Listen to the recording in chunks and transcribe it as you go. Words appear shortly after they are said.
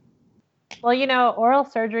Well, oral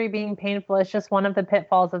surgery being painful is just one of the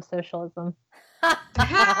pitfalls of socialism.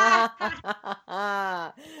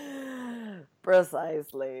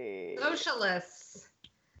 Precisely. Socialists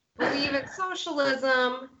believe in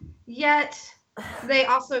socialism, yet they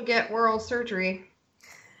also get oral surgery.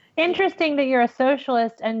 Interesting that you're a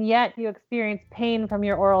socialist and yet you experience pain from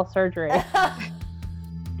your oral surgery.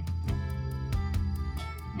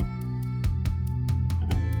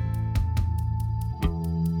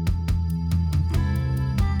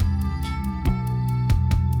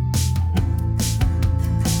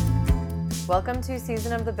 Welcome to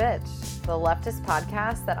Season of the Bitch, the leftist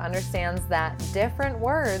podcast that understands that different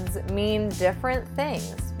words mean different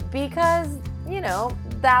things because,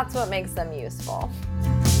 that's what makes them useful.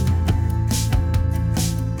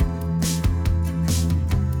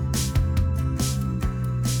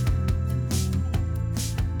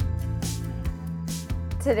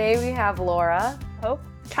 Today we have Laura, Hope,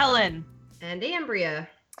 Kellen, and Ambria.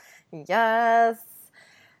 Yes.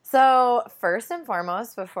 So first and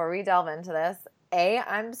foremost, before we delve into this,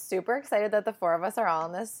 I'm super excited that the four of us are all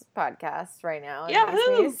on this podcast right now. It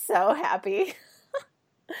makes me so happy.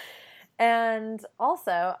 And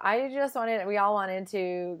also, we all wanted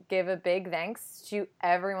to give a big thanks to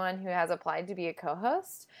everyone who has applied to be a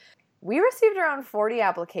co-host. We received around 40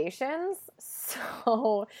 applications,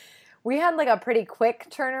 so we had like a pretty quick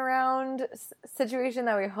turnaround situation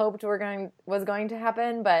that we hoped was going to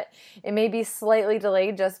happen, but it may be slightly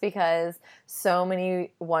delayed just because so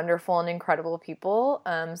many wonderful and incredible people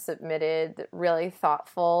submitted really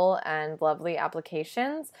thoughtful and lovely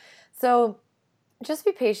applications. So just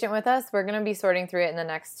be patient with us. We're going to be sorting through it in the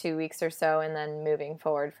next 2 weeks or so and then moving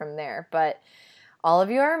forward from there. But all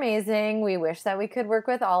of you are amazing. We wish that we could work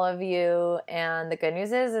with all of you. And the good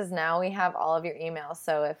news is now we have all of your emails.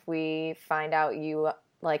 So if we find out you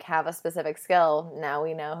have a specific skill, now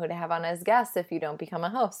we know who to have on as guests if you don't become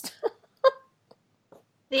a host.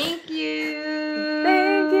 Thank you.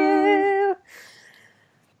 Thank you.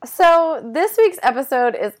 So this week's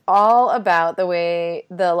episode is all about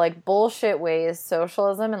the bullshit ways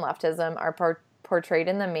socialism and leftism are portrayed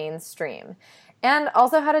in the mainstream. And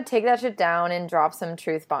also how to take that shit down and drop some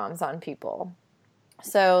truth bombs on people.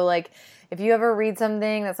 So, if you ever read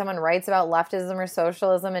something that someone writes about leftism or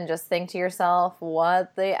socialism and just think to yourself,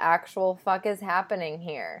 what the actual fuck is happening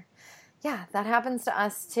here? Yeah, that happens to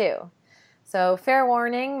us too. So, fair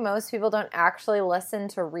warning, most people don't actually listen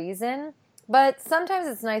to reason, but sometimes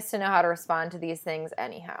it's nice to know how to respond to these things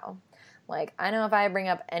anyhow. I know if I bring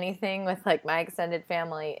up anything with, my extended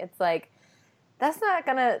family, it's that's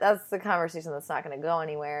the conversation that's not gonna go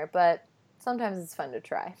anywhere, but sometimes it's fun to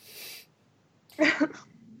try.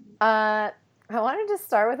 I wanted to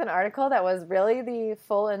start with an article that was really the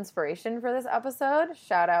full inspiration for this episode.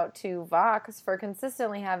 Shout out to Vox for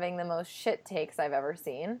consistently having the most shit takes I've ever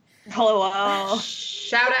seen. LOL.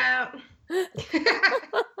 Shout out.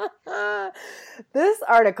 This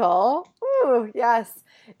article,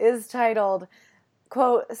 is titled,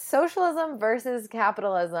 quote, "Socialism versus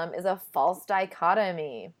capitalism is a false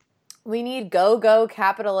dichotomy. We need go-go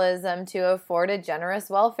capitalism to afford a generous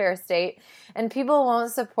welfare state, and people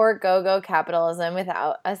won't support go-go capitalism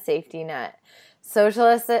without a safety net.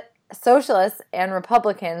 Socialists and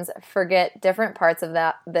Republicans forget different parts of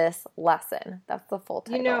this lesson." That's the full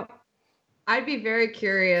title. I'd be very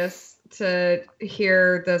curious to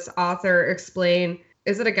hear this author explain.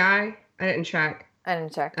 Is it a guy? I didn't check.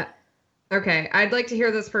 Okay, I'd like to hear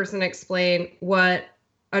this person explain what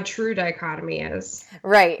a true dichotomy is.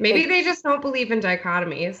 Right. Maybe they just don't believe in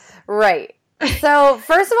dichotomies. Right. So,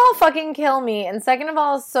 first of all, fucking kill me. And second of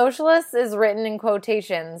all, socialist is written in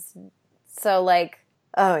quotations. So,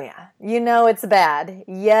 oh yeah, it's bad.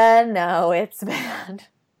 It's bad.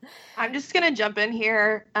 I'm just going to jump in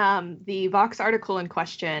here. The Vox article in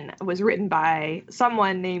question was written by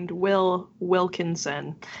someone named Will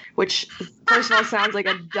Wilkinson, which, first of all, sounds like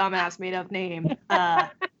a dumbass made-up name.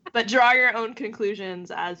 But draw your own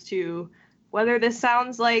conclusions as to whether this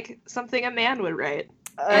sounds like something a man would write.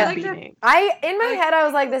 In my head, I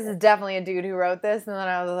was like, this is definitely a dude who wrote this. And then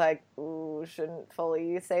I was like, ooh, shouldn't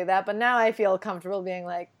fully say that. But now I feel comfortable being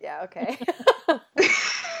like, yeah, okay.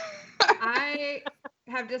 I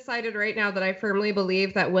have decided right now that I firmly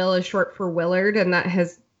believe that Will is short for Willard and that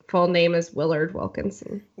his full name is Willard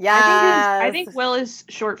Wilkinson. Yeah, I think Will is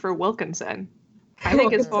short for Wilkinson. I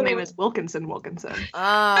think his full name is Wilkinson.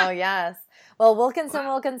 Oh, yes. Well,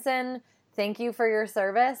 Wilkinson, thank you for your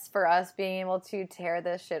service for us being able to tear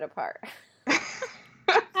this shit apart.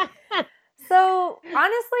 So,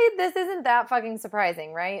 honestly, this isn't that fucking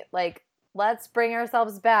surprising, right? let's bring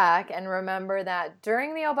ourselves back and remember that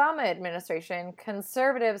during the Obama administration,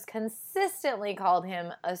 conservatives consistently called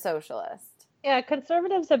him a socialist. Yeah,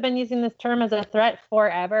 conservatives have been using this term as a threat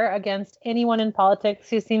forever against anyone in politics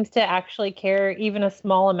who seems to actually care even a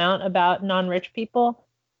small amount about non-rich people.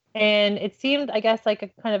 And it seemed, I guess, like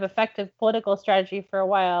a kind of effective political strategy for a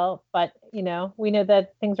while, but, we know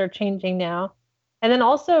that things are changing now. And then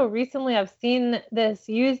also recently I've seen this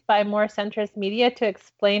used by more centrist media to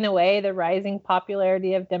explain away the rising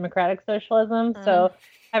popularity of democratic socialism. So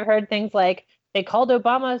I've heard things like, they called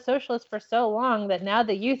Obama a socialist for so long that now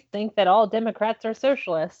the youth think that all Democrats are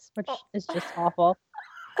socialists, which is just awful.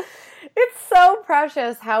 It's so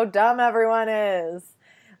precious how dumb everyone is.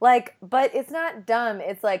 But it's not dumb.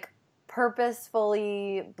 It's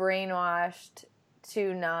purposefully brainwashed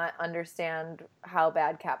to not understand how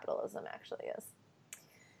bad capitalism actually is.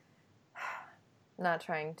 Not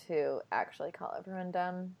trying to actually call everyone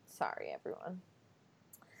dumb. Sorry, everyone.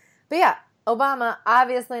 But yeah, Obama,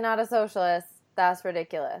 obviously not a socialist. That's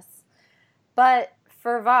ridiculous. But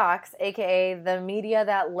for Vox, aka the media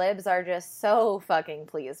that libs are just so fucking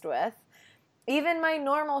pleased with, even my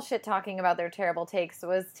normal shit talking about their terrible takes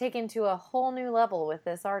was taken to a whole new level with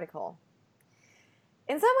this article.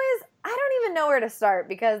 In some ways, I don't even know where to start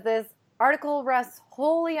because this article rests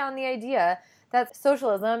wholly on the idea that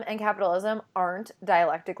socialism and capitalism aren't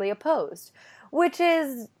dialectically opposed, which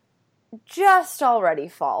is just already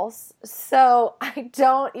false. So I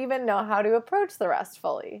don't even know how to approach the rest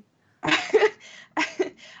fully.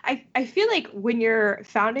 I feel like when your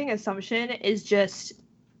founding assumption is just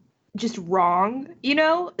wrong,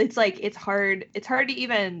 it's hard to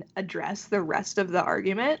even address the rest of the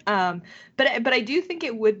argument. But I do think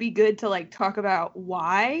it would be good to talk about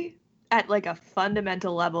why at a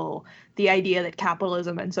fundamental level the idea that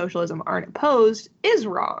capitalism and socialism aren't opposed is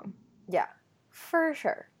wrong. Yeah, for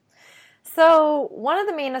sure. So one of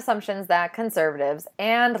the main assumptions that conservatives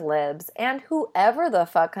and libs and whoever the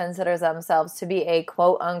fuck considers themselves to be a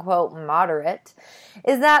quote-unquote moderate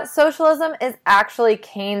is that socialism is actually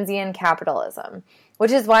Keynesian capitalism,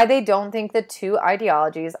 which is why they don't think the two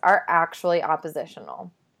ideologies are actually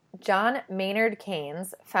oppositional. John Maynard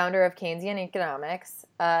Keynes, founder of Keynesian economics,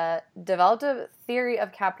 developed a theory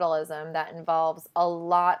of capitalism that involves a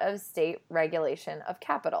lot of state regulation of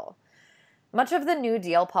capital. Much of the New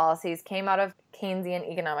Deal policies came out of Keynesian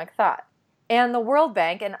economic thought. And the World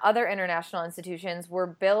Bank and other international institutions were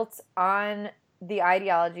built on the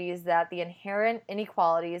ideologies that the inherent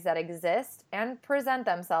inequalities that exist and present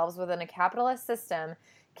themselves within a capitalist system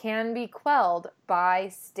can be quelled by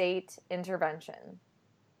state intervention.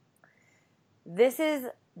 This is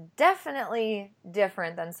definitely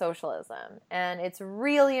different than socialism, and it's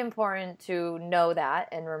really important to know that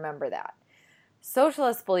and remember that.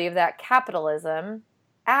 Socialists believe that capitalism,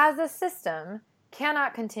 as a system,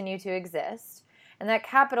 cannot continue to exist, and that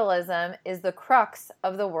capitalism is the crux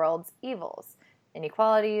of the world's evils: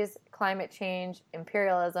 inequalities, climate change,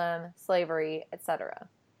 imperialism, slavery, etc.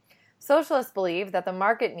 Socialists believe that the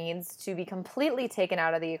market needs to be completely taken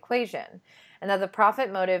out of the equation, and that the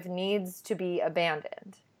profit motive needs to be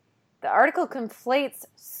abandoned. The article conflates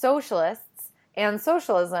socialists and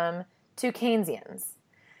socialism to Keynesians.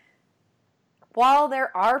 While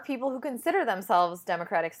there are people who consider themselves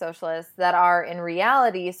democratic socialists that are in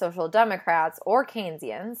reality social democrats or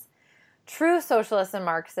Keynesians, true socialists and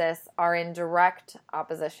Marxists are in direct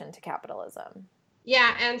opposition to capitalism.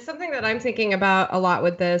 Yeah, and something that I'm thinking about a lot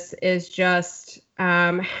with this is just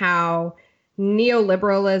how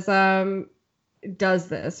neoliberalism does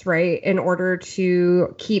this, right, in order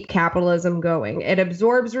to keep capitalism going. It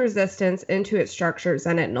absorbs resistance into its structures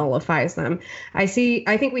and it nullifies them. I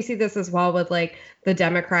think we see this as well with the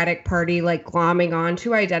Democratic Party glomming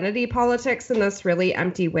onto identity politics in this really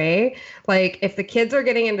empty way. If the kids are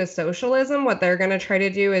getting into socialism, what they're going to try to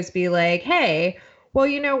do is be hey, well,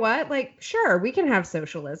 you know what? Sure, we can have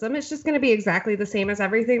socialism. It's just going to be exactly the same as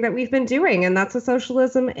everything that we've been doing. And that's what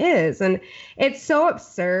socialism is. And it's so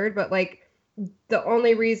absurd, but the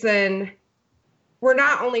only reason we're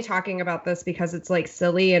not only talking about this because it's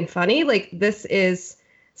silly and funny, this is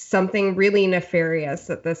something really nefarious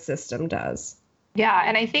that this system does. Yeah.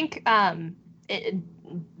 And I think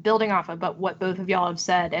building off of what both of y'all have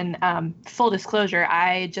said, and full disclosure,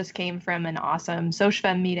 I just came from an awesome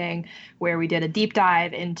SocFem meeting where we did a deep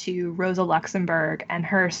dive into Rosa Luxemburg and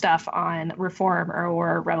her stuff on reform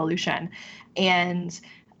or revolution. And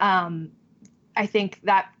I think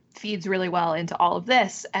that feeds really well into all of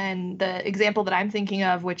this. And the example that I'm thinking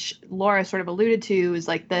of, which Laura sort of alluded to, is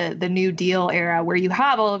the New Deal era, where you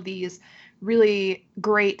have all of these really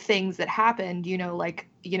great things that happened,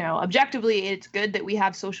 objectively it's good that we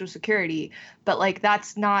have Social Security, but like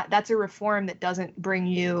that's a reform that doesn't bring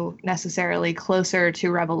you necessarily closer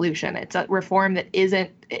to revolution. It's a reform that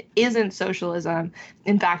isn't socialism.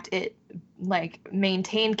 In fact, it like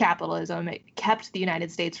maintained capitalism. It kept the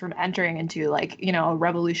United States from entering into like, a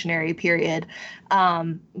revolutionary period,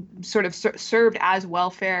 sort of served as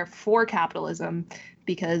welfare for capitalism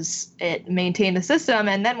because it maintained the system.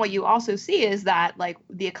 And then what you also see is that like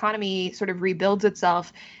the economy sort of rebuilds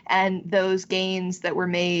itself, and those gains that were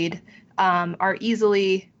made are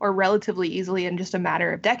easily or relatively easily in just a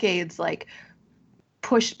matter of decades, like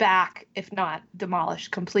pushed back, if not demolished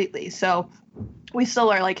completely. So we still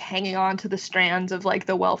are like hanging on to the strands of like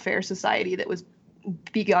the welfare society that was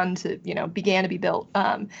began to be built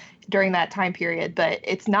during that time period, but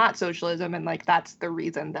it's not socialism. And like, that's the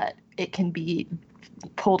reason that it can be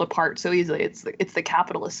pulled apart so easily. It's the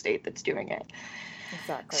capitalist state that's doing it.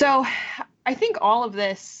 Exactly. So I think all of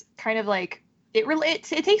this kind of like, it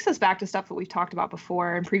takes us back to stuff that we've talked about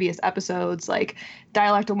before in previous episodes, like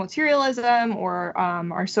dialectical materialism or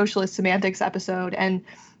our socialist semantics episode. And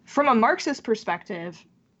from a Marxist perspective,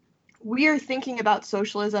 we are thinking about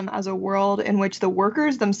socialism as a world in which the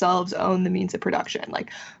workers themselves own the means of production.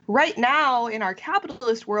 Like right now in our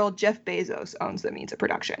capitalist world, Jeff Bezos owns the means of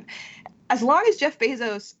production. As long as Jeff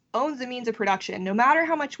Bezos owns the means of production, no matter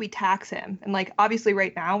how much we tax him, and like obviously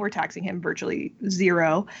right now we're taxing him virtually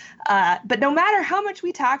zero, but no matter how much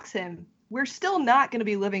we tax him, we're still not going to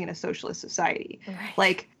be living in a socialist society. Right.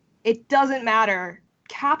 Like it doesn't matter.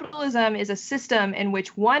 Capitalism is a system in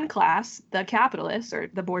which one class, the capitalists or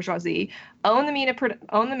the bourgeoisie, own the means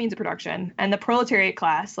of production, and the proletariat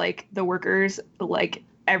class, like the workers, like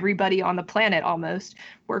everybody on the planet almost,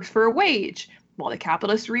 works for a wage, while the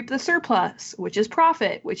capitalists reap the surplus, which is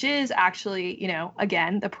profit, which is actually,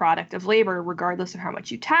 again, the product of labor, regardless of how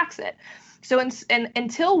much you tax it. So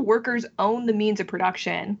until workers own the means of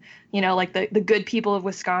production, like the good people of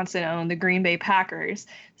Wisconsin own the Green Bay Packers.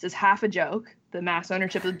 This is half a joke. The mass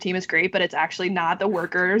ownership of the team is great, but it's actually not the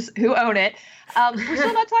workers who own it. We're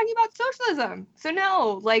still not talking about socialism. So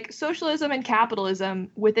no, like socialism and capitalism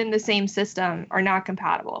within the same system are not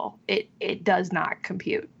compatible. It does not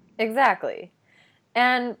compute. Exactly.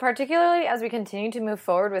 And particularly as we continue to move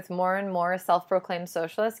forward with more and more self-proclaimed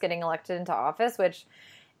socialists getting elected into office, which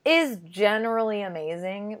is generally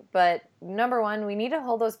amazing. But number one, we need to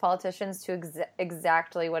hold those politicians to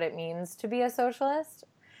exactly what it means to be a socialist.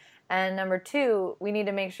 And number two, we need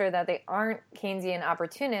to make sure that they aren't Keynesian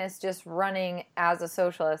opportunists just running as a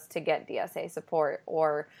socialist to get DSA support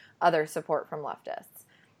or other support from leftists.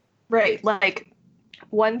 Right. Like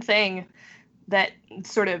one thing that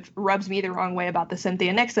sort of rubs me the wrong way about the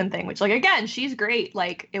Cynthia Nixon thing, which like, again, she's great.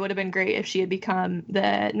 Like it would have been great if she had become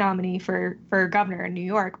the nominee for governor in New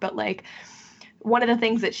York. But like one of the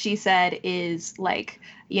things that she said is like,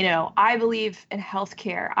 I believe in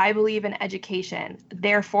healthcare. I believe in education.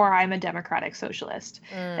 Therefore, I'm a democratic socialist.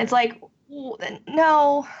 It's like,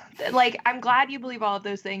 no, like, I'm glad you believe all of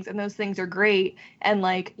those things, and those things are great. And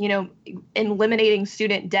like, eliminating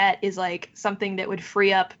student debt is like something that would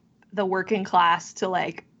free up the working class to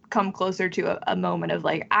like come closer to a moment of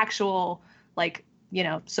like actual like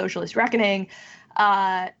socialist reckoning.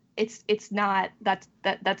 It's not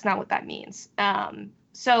that's not what that means.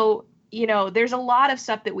 So there's a lot of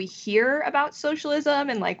stuff that we hear about socialism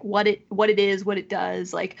and like what it is, what it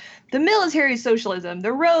does. Like the military is socialism,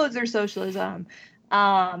 the roads are socialism.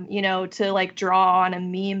 To like draw on a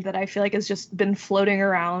meme that I feel like has just been floating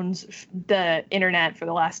around the internet for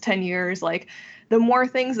the last 10 years. Like the more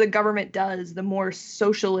things the government does, the more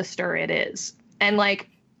socialister it is. And like,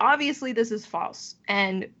 obviously this is false.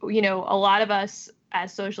 And, a lot of us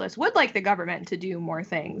as socialists would like the government to do more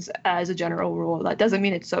things as a general rule. That doesn't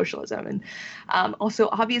mean it's socialism. And also,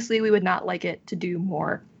 obviously, we would not like it to do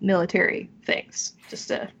more military things, just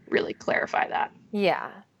to really clarify that. Yeah.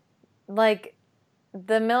 Like,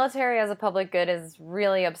 the military as a public good is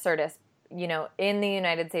really absurdist, in the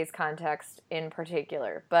United States context in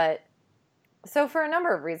particular. But so for a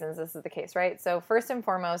number of reasons, this is the case, right? So first and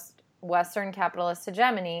foremost, Western capitalist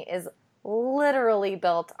hegemony is literally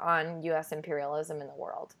built on U.S. imperialism in the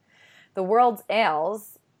world. The world's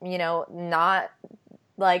ails, not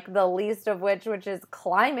like the least of which is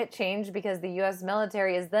climate change, because the U.S.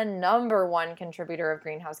 military is the number one contributor of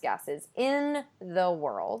greenhouse gases in the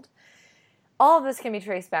world. All of this can be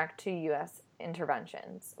traced back to U.S.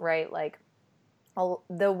 interventions, right? Like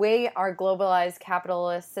the way our globalized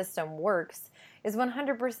capitalist system works is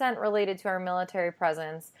 100% related to our military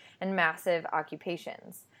presence and massive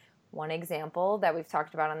occupations. One example that we've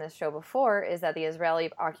talked about on this show before is that the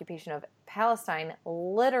Israeli occupation of Palestine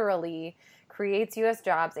literally creates U.S.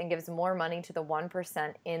 jobs, and gives more money to the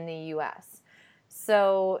 1% in the U.S.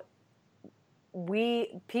 So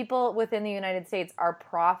people within the United States are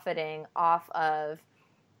profiting off of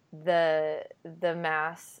the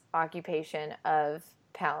mass occupation of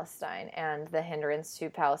Palestine and the hindrance to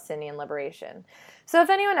Palestinian liberation. So if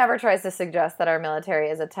anyone ever tries to suggest that our military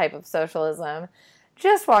is a type of socialism,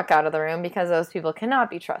 just walk out of the room, because those people cannot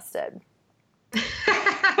be trusted.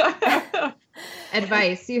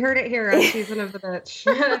 Advice. You heard it here on Season of the Bitch.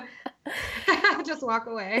 Just walk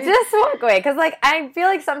away. Just walk away. Because, like, I feel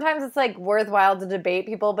like sometimes it's, like, worthwhile to debate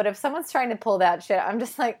people. But if someone's trying to pull that shit, I'm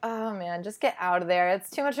just like, oh, man, just get out of there. It's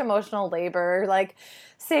too much emotional labor. Like,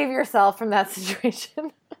 save yourself from that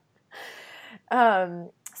situation.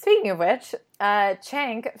 Speaking of which,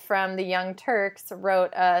 Cenk from the Young Turks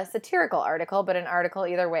wrote a satirical article, but an article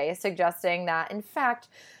either way, suggesting that, in fact,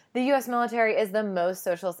 the U.S. military is the most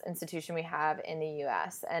socialist institution we have in the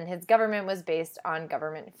U.S., and his government was based on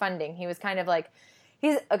government funding. He was kind of like,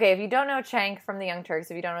 if you don't know Cenk from the Young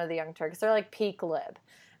Turks, if you don't know the Young Turks, they're like peak lib.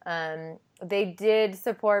 They did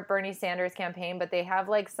support Bernie Sanders' campaign, but they have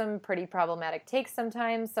like some pretty problematic takes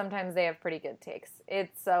sometimes. Sometimes they have pretty good takes.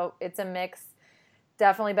 It's a mix.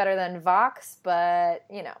 Definitely better than Vox, but,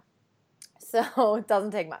 you know, so it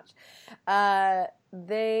doesn't take much. There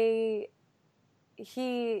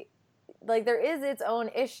is its own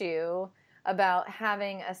issue about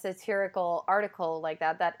having a satirical article like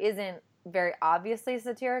that isn't very obviously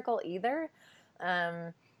satirical either,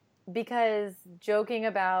 because joking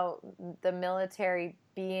about the military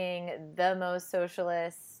being the most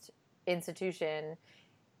socialist institution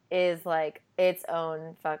is like its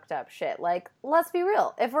own fucked up shit. Like, let's be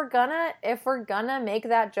real. If we're gonna make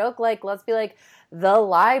that joke, like, let's be like, the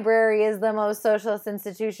library is the most socialist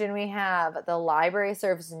institution we have. The library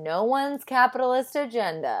serves no one's capitalist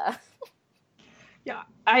agenda. Yeah,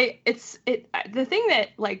 the thing that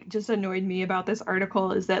like just annoyed me about this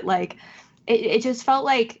article is that like it just felt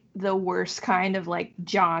like the worst kind of like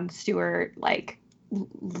Jon Stewart, like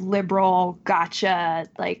liberal gotcha,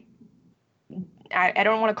 like I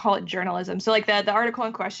don't want to call it journalism. So like the article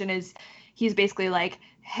in question is, he's basically like,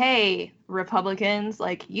 hey, Republicans,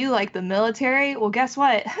 like, you like the military? Well, guess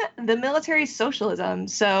what? The military's socialism.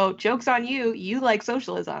 So joke's on you. You like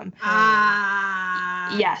socialism.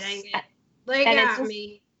 Yes. Dang it. Like, at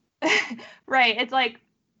me. Right. It's like,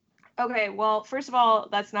 okay, well, first of all,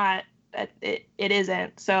 that's not, it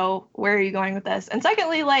isn't. So where are you going with this? And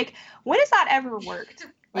secondly, like, when has that ever worked?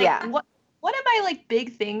 Like, yeah. One of my like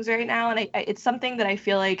big things right now, and it's something that I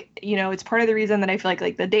feel like, you know, it's part of the reason that I feel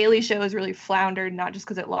like The Daily Show has really floundered, not just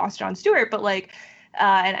because it lost Jon Stewart, but like,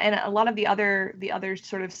 and a lot of the other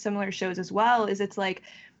sort of similar shows as well, is it's like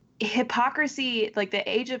hypocrisy. Like the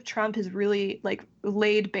age of Trump has really like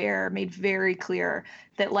made very clear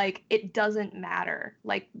that like it doesn't matter.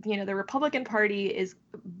 Like, you know, the Republican Party is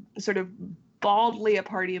sort of baldly a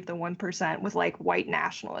party of the 1% with like white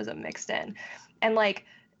nationalism mixed in, and like,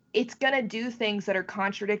 it's going to do things that are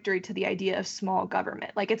contradictory to the idea of small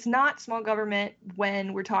government. Like, it's not small government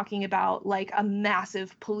when we're talking about like a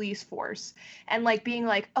massive police force and like being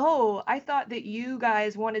like, oh, I thought that you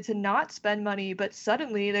guys wanted to not spend money, but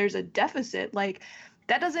suddenly there's a deficit. Like,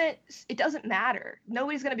 it doesn't matter.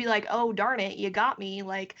 Nobody's going to be like, oh, darn it, you got me.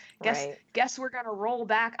 Like, guess we're going to roll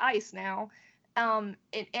back ICE now. And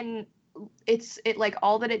it like,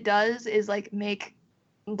 all that it does is like make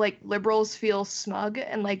like liberals feel smug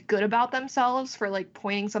and like good about themselves for like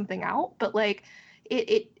pointing something out, but like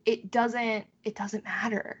it doesn't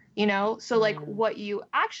matter, you know? So like what you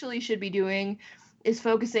actually should be doing is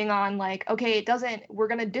focusing on like, okay, we're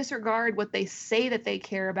going to disregard what they say that they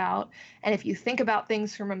care about. And if you think about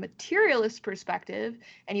things from a materialist perspective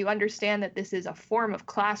and you understand that this is a form of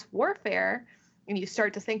class warfare, and you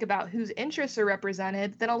start to think about whose interests are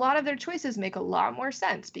represented, then a lot of their choices make a lot more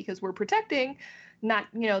sense, because we're protecting not,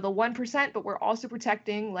 you know, the 1%, but we're also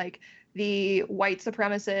protecting like the white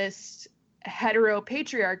supremacist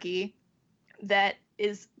heteropatriarchy that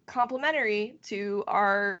is complementary to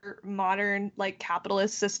our modern like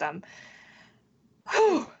capitalist system.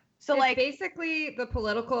 So it's like basically the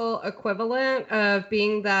political equivalent of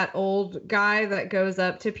being that old guy that goes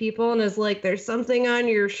up to people and is like, there's something on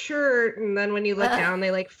your shirt, and then when you look down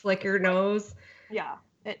they like flick your nose. Yeah,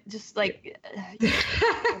 it just like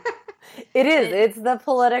it is.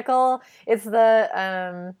 It's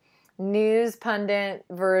the news pundit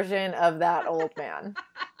version of that old man.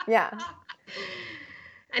 Yeah.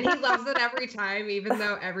 And he loves it every time, even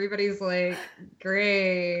though everybody's like,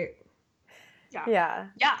 great. Yeah.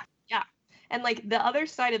 And like the other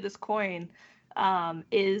side of this coin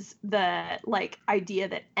is the like idea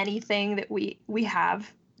that anything that we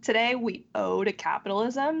have today we owe to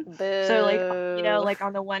capitalism. Boo. So like, you know, like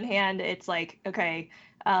on the one hand, it's like, okay,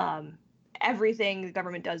 everything the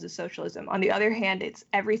government does is socialism. On the other hand, it's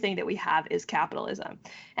everything that we have is capitalism.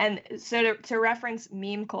 And so to reference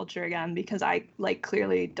meme culture again, because I like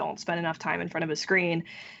clearly don't spend enough time in front of a screen,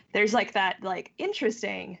 there's like that like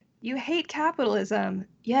interesting, you hate capitalism,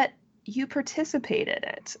 yet you participate in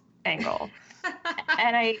it angle.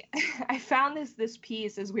 And I found this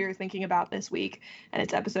piece as we were thinking about this week and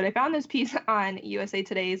its episode. I found this piece on USA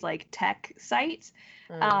Today's like tech site.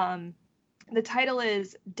 The title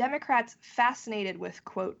is Democrats Fascinated with,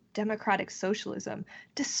 quote, Democratic Socialism,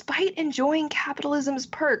 Despite Enjoying Capitalism's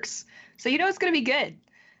Perks. So you know it's going to be good.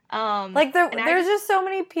 Like there's just so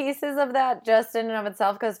many pieces of that just in and of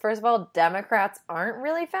itself, because first of all, Democrats aren't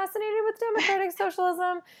really fascinated with democratic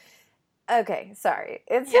socialism. Okay, sorry.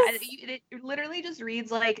 It literally just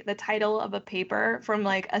reads like the title of a paper from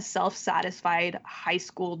like a self-satisfied high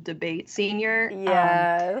school debate senior.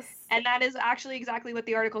 Yes. And that is actually exactly what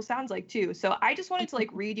the article sounds like too. So I just wanted to like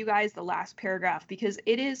read you guys the last paragraph because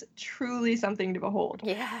it is truly something to behold.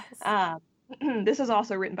 Yes. This is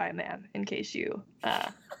also written by a man, in case you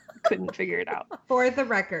couldn't figure it out. For the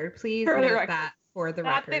record, please note that for the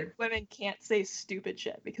record. Not that women can't say stupid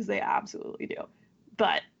shit, because they absolutely do.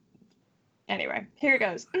 But anyway, here it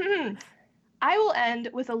goes. I will end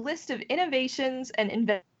with a list of innovations and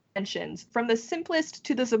inventions, from the simplest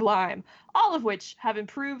to the sublime, all of which have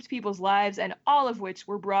improved people's lives and all of which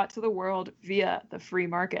were brought to the world via the free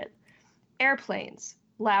market. Airplanes,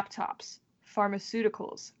 laptops,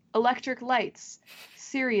 pharmaceuticals, electric lights,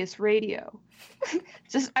 Sirius radio.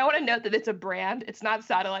 I want to note that it's a brand. It's not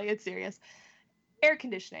satellite, it's Sirius. Air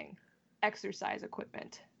conditioning, exercise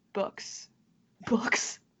equipment, books.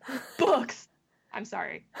 I'm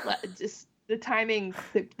sorry. Just the timing,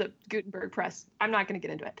 the Gutenberg press. I'm not going to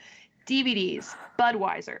get into it. DVDs,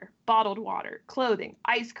 Budweiser, bottled water, clothing,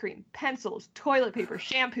 ice cream, pencils, toilet paper,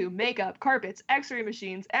 shampoo, makeup, carpets, x-ray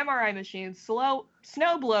machines, MRI machines, snow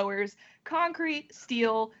blowers, concrete,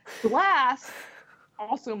 steel, glass,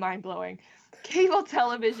 also mind-blowing, cable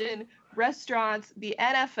television, restaurants, the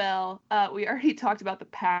NFL. We already talked about the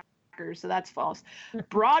Packers, so that's false.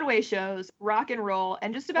 Broadway shows, rock and roll,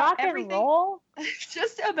 and just about everything. Rock and roll?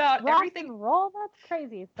 Just about rock everything. Rock and roll? That's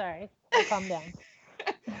crazy. Sorry. I'll calm down.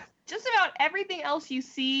 Just about everything else you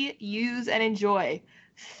see, use, and enjoy.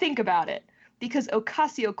 Think about it. Because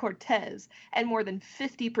Ocasio-Cortez and more than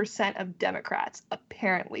 50% of Democrats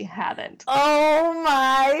apparently haven't. Oh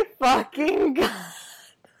my fucking God.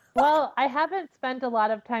 Well, I haven't spent a lot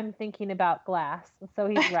of time thinking about glass, so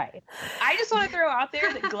he's right. I just want to throw out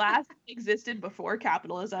there that glass existed before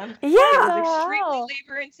capitalism. Yeah. It was extremely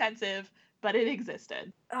labor intensive, but it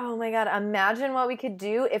existed. Oh my God. Imagine what we could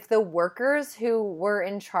do if the workers who were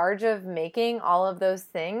in charge of making all of those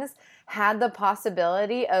things had the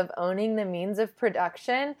possibility of owning the means of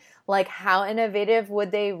production. Like, how innovative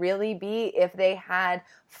would they really be if they had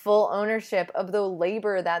full ownership of the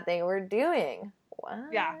labor that they were doing? What?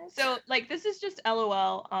 Yeah. So like this is just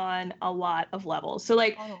LOL on a lot of levels. So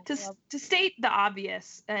like to state the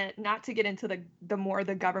obvious, not to get into the more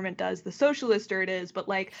the government does, the socialist dirt is, but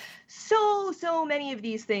like so many of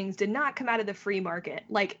these things did not come out of the free market.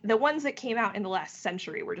 Like the ones that came out in the last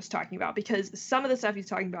century we're just talking about, because some of the stuff he's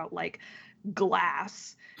talking about, like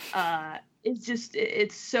glass,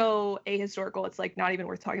 it's so ahistorical. It's like not even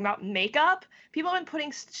worth talking about. Makeup. People have been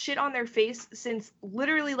putting shit on their face since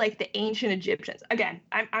literally like the ancient Egyptians. Again,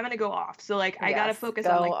 I'm gonna go off. So like I gotta focus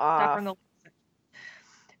on like stuff from the.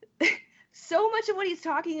 So much of what he's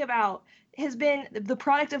talking about has been the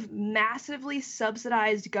product of massively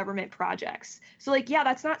subsidized government projects. So like, yeah,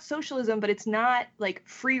 that's not socialism, but it's not like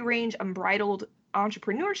free range, unbridled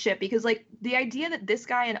entrepreneurship, because like the idea that this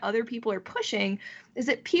guy and other people are pushing is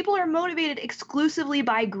that people are motivated exclusively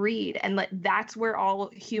by greed, and like that's where all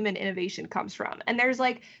human innovation comes from. And there's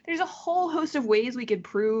a whole host of ways we could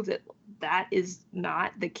prove that is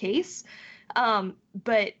not the case,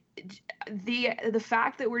 but the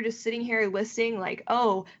fact that we're just sitting here listing like,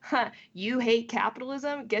 oh, you hate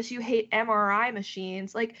capitalism, guess you hate MRI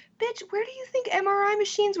machines. Like, bitch, where do you think MRI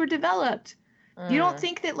machines were developed? You don't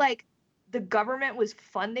think that like the government was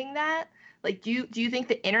funding that? Like, do you think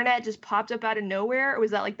the internet just popped up out of nowhere, or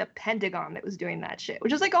was that like the Pentagon that was doing that shit?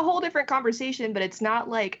 Which is like a whole different conversation, but it's not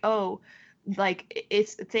like, oh, like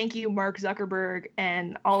it's thank you Mark Zuckerberg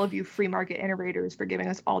and all of you free market innovators for giving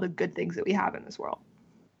us all the good things that we have in this world.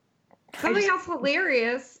 Something else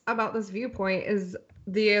hilarious about this viewpoint is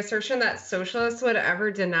the assertion that socialists would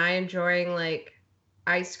ever deny enjoying like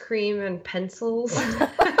ice cream and pencils. Because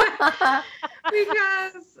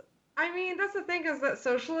I mean, that's the thing, is that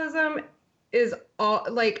socialism is all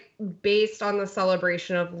like based on the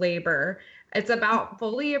celebration of labor. It's about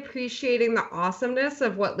fully appreciating the awesomeness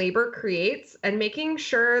of what labor creates and making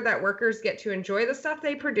sure that workers get to enjoy the stuff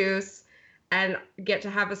they produce and get to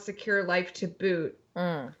have a secure life to boot.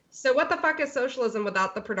 So what the fuck is socialism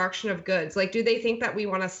without the production of goods? Like, do they think that we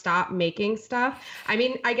want to stop making stuff? I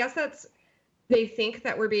mean, I guess they think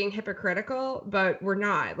that we're being hypocritical, but we're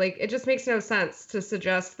not. Like, it just makes no sense to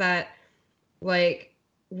suggest that, like,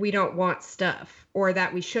 we don't want stuff or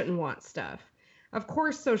that we shouldn't want stuff. Of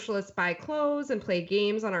course, socialists buy clothes and play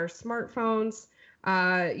games on our smartphones.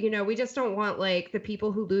 We just don't want, like, the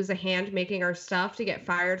people who lose a hand making our stuff to get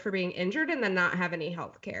fired for being injured and then not have any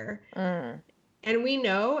health care. And we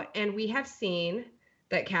know, and we have seen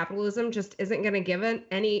that capitalism just isn't going to give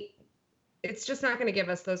it's just not going to give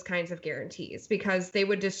us those kinds of guarantees because they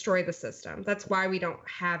would destroy the system. That's why we don't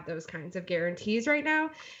have those kinds of guarantees right now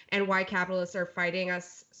and why capitalists are fighting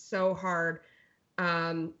us so hard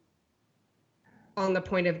on the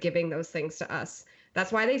point of giving those things to us.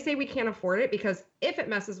 That's why they say we can't afford it, because if it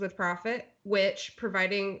messes with profit, which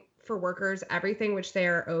providing for workers everything which they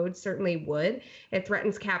are owed certainly would, it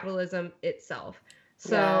threatens capitalism itself.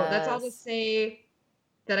 So That's all to say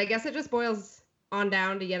that I guess it just boils on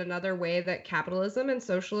down to yet another way that capitalism and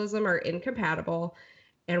socialism are incompatible,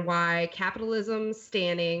 and why capitalism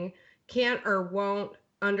standing can't or won't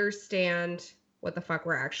understand what the fuck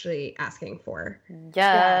we're actually asking for.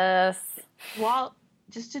 Yes. Well,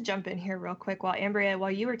 just to jump in here real quick,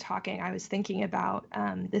 while you were talking, I was thinking about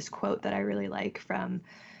this quote that I really like from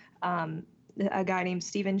a guy named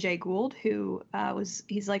Stephen Jay Gould, who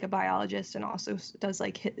he's like a biologist and also does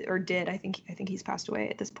I think he's passed away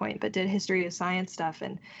at this point, but did history of science stuff.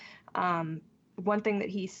 And one thing that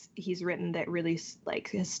he's written that really like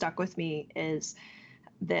has stuck with me is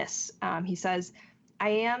this. He says, "I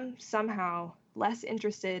am somehow less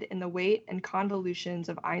interested in the weight and convolutions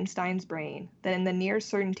of Einstein's brain than in the near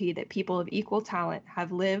certainty that people of equal talent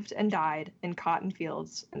have lived and died in cotton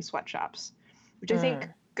fields and sweatshops," which I think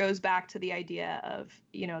goes back to the idea of,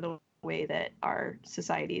 the way that our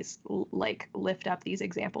societies like lift up these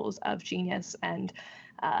examples of genius and,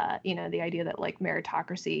 the idea that like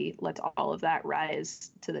meritocracy lets all of that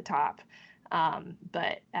rise to the top.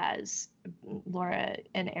 But as Laura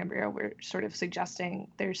and Ambria were sort of suggesting,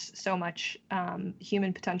 there's so much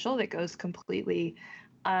human potential that goes completely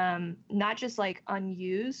not just like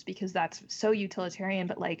unused, because that's so utilitarian,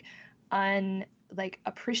 but like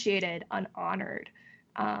appreciated, unhonored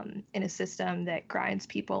in a system that grinds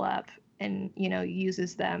people up and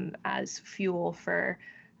uses them as fuel for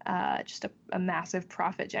just a massive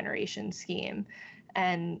profit generation scheme.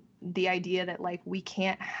 And the idea that like we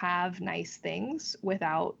can't have nice things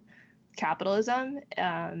without capitalism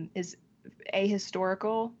is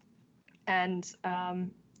ahistorical, and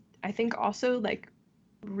I think also like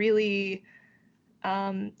really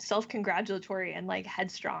self-congratulatory and like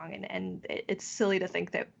headstrong, and it's silly to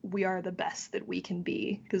think that we are the best that we can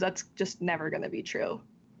be, because that's just never going to be true.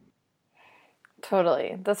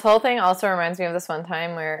 Totally. This whole thing also reminds me of this one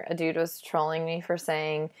time where a dude was trolling me for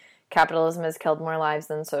saying capitalism has killed more lives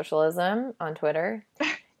than socialism on Twitter.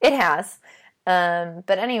 It has.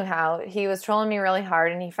 But anyhow, he was trolling me really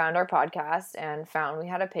hard, and he found our podcast and found we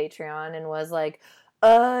had a Patreon and was like,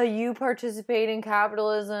 you participate in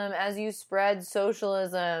capitalism as you spread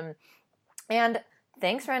socialism. And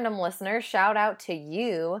thanks, random listener. Shout out to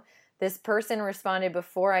you. This person responded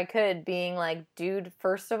before I could, being like, dude,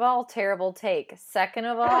 first of all, terrible take. Second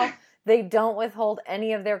of all, they don't withhold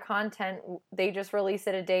any of their content. They just release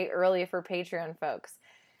it a day early for Patreon folks.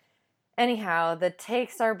 Anyhow, the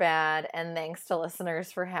takes are bad, and thanks to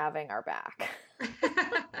listeners for having our back.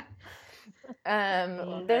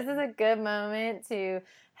 This is a good moment to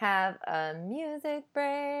have a music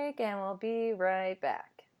break, and we'll be right back.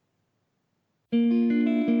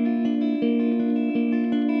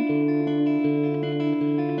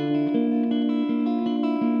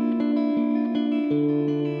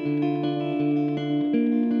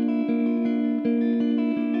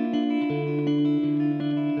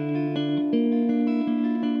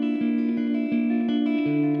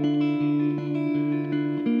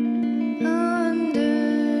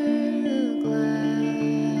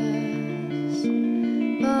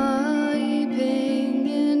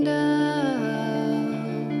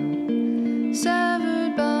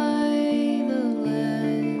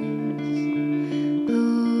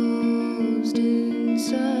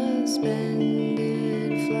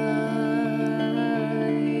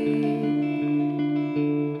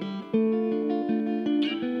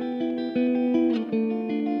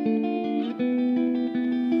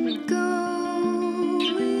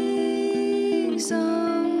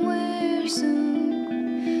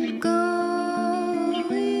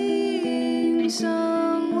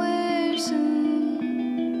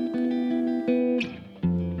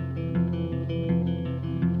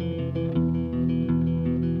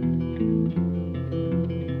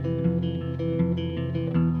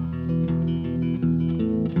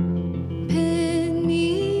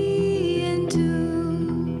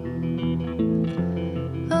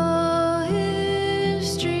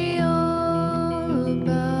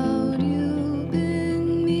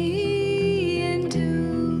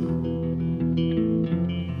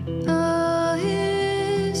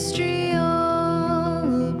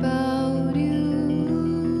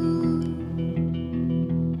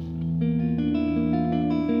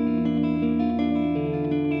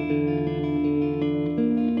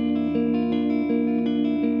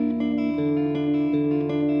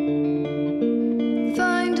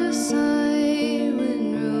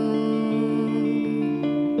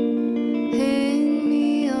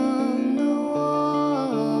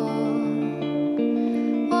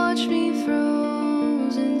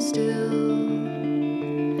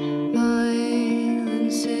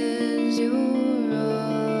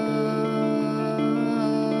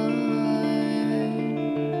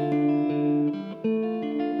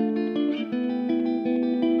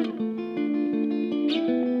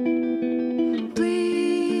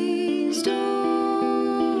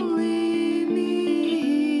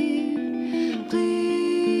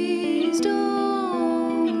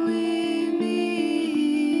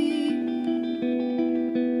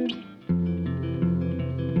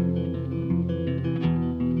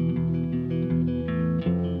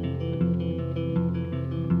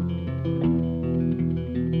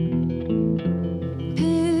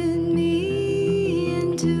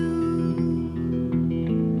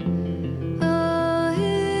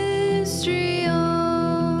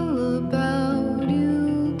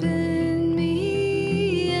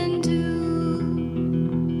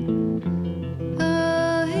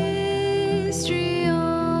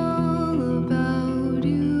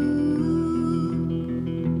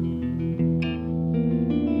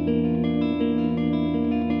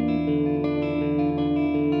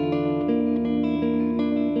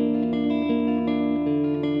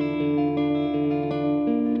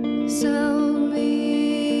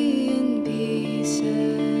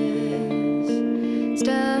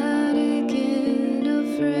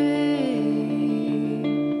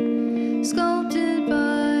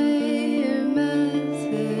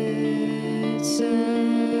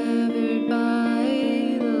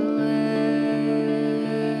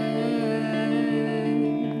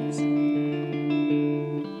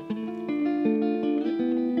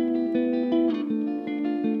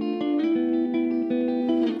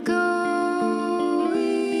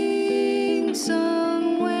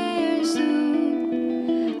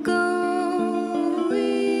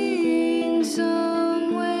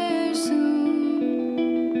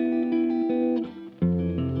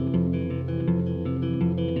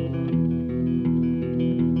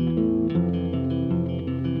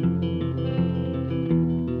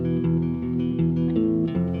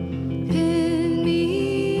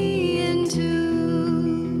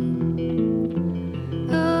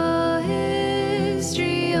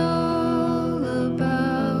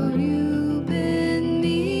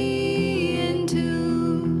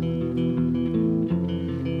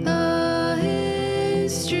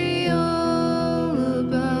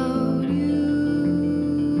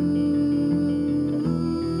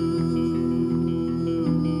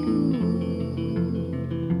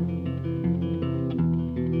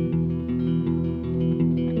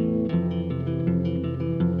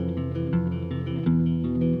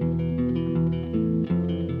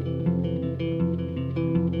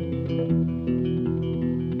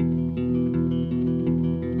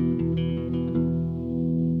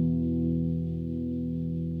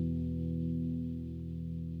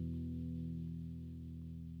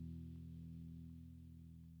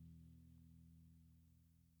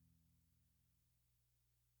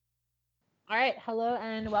 All right, hello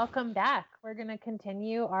and welcome back. We're going to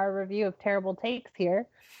continue our review of terrible takes here.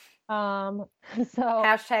 So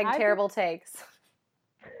hashtag terrible takes.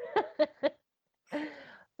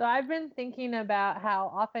 So I've been thinking about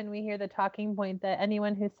how often we hear the talking point that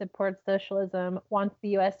anyone who supports socialism wants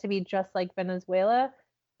the US to be just like Venezuela.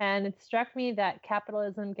 And it struck me that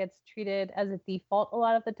capitalism gets treated as a default a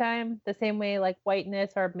lot of the time, the same way like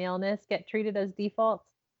whiteness or maleness get treated as defaults.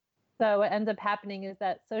 So what ends up happening is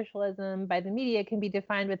that socialism by the media can be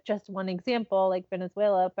defined with just one example, like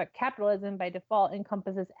Venezuela, but capitalism by default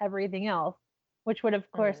encompasses everything else, which would of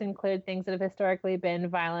course include things that have historically been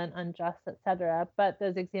violent, unjust, etc. But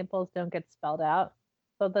those examples don't get spelled out.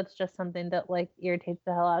 So that's just something that like irritates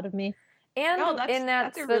the hell out of me. And no,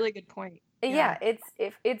 that's a really good point. Yeah,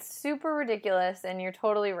 it's super ridiculous, and you're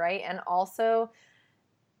totally right. And also,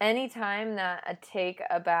 anytime that a take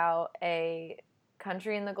about a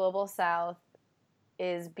country in the global south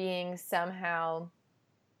is being somehow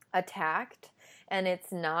attacked, and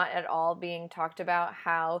it's not at all being talked about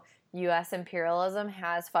how U.S. imperialism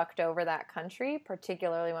has fucked over that country,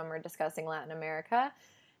 particularly when we're discussing Latin America,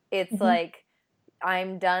 it's like,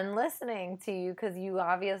 I'm done listening to you because you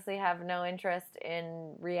obviously have no interest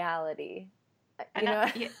in reality.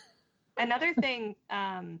 Another thing,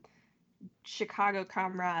 Chicago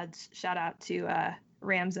comrades, shout out to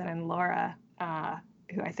Ramzan and Laura,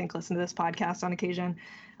 who I think listen to this podcast on occasion.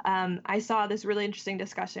 I saw this really interesting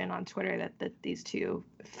discussion on Twitter that these two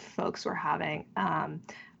folks were having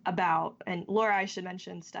about, and Laura, I should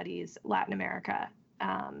mention, studies Latin America,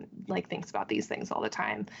 like thinks about these things all the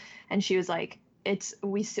time. And she was like,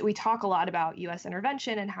 we talk a lot about U.S.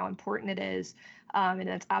 intervention and how important it is, and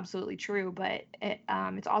that's absolutely true. But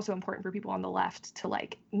it's also important for people on the left to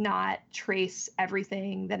like not trace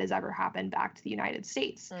everything that has ever happened back to the United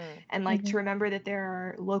States, and like to remember that there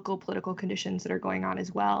are local political conditions that are going on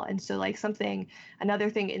as well. And so like another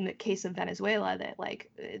thing in the case of Venezuela that like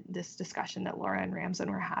this discussion that Laura and Ramzan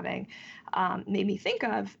were having made me think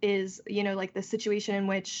of is, like the situation in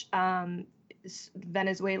which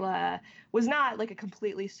Venezuela was not like a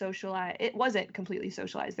completely socialized. It wasn't completely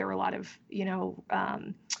socialized. There were a lot of,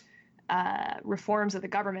 reforms that the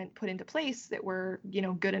government put into place that were,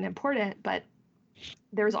 good and important, but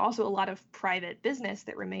there was also a lot of private business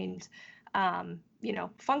that remained,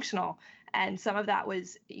 functional. And some of that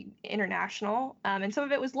was international, and some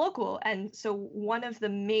of it was local. And so one of the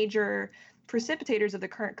major precipitators of the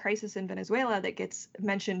current crisis in Venezuela that gets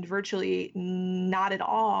mentioned virtually not at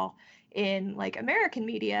all in like American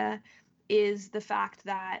media is the fact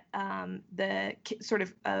that the sort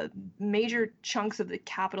of major chunks of the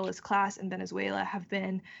capitalist class in Venezuela have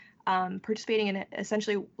been participating in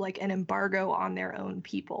essentially like an embargo on their own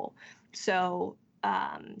people. So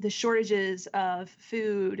the shortages of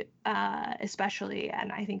food, especially,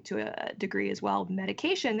 and I think to a degree as well,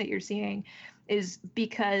 medication that you're seeing is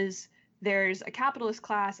because there's a capitalist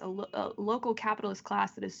class, a local capitalist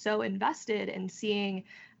class that is so invested in seeing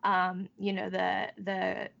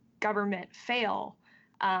the government fail,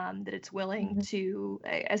 that it's willing to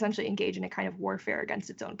essentially engage in a kind of warfare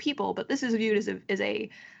against its own people. But this is viewed as a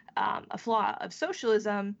flaw of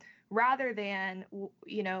socialism rather than,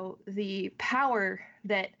 the power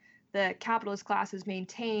that the capitalist class has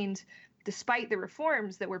maintained despite the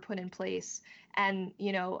reforms that were put in place. And,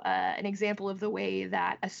 an example of the way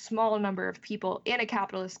that a small number of people in a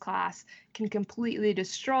capitalist class can completely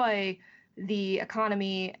destroy the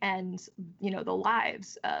economy and, the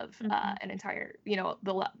lives of an entire,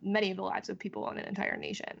 many of the lives of people in an entire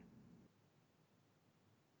nation.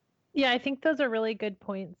 Yeah, I think those are really good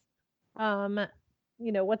points.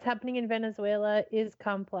 What's happening in Venezuela is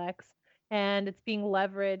complex, and it's being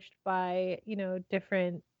leveraged by,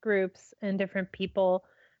 different groups and different people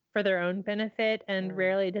for their own benefit, and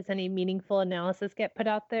rarely does any meaningful analysis get put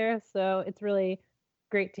out there. So it's really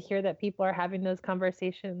great to hear that people are having those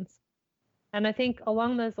conversations. And I think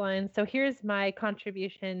along those lines, so here's my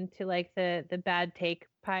contribution to like the bad take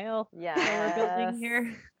pile that we're building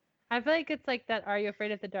here. I feel like it's like that Are You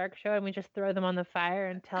Afraid of the Dark show, and we just throw them on the fire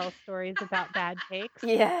and tell stories about bad takes.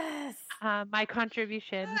 Yes. My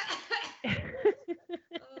contribution,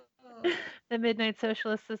 the Midnight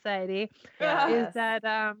Socialist Society, is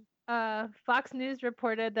that Fox News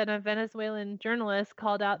reported that a Venezuelan journalist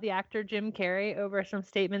called out the actor Jim Carrey over some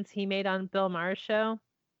statements he made on Bill Maher's show.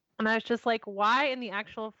 And I was just like, why in the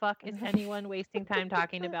actual fuck is anyone wasting time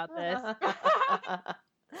talking about this?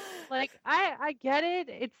 Like, I get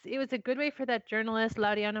it. It was a good way for that journalist,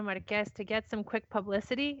 Laureano Marquez, to get some quick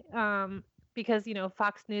publicity, because,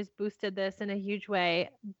 Fox News boosted this in a huge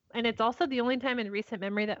way. And it's also the only time in recent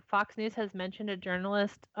memory that Fox News has mentioned a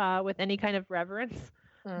journalist with any kind of reverence.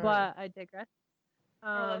 But I digress.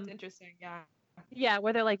 That's interesting, yeah. Yeah,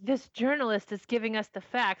 where they're like, this journalist is giving us the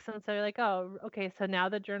facts. And so you're like, oh, okay, so now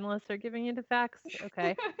the journalists are giving you the facts?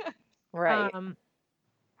 Okay. Right.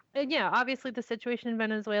 And yeah, obviously the situation in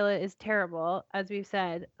Venezuela is terrible, as we've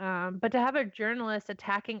said. But to have a journalist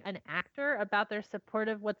attacking an actor about their support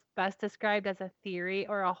of what's best described as a theory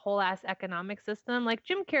or a whole ass economic system, like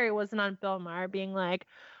Jim Carrey wasn't on Bill Maher being like,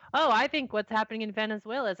 oh, I think what's happening in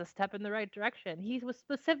Venezuela is a step in the right direction. He was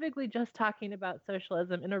specifically just talking about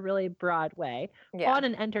socialism in a really broad way on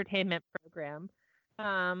an entertainment program.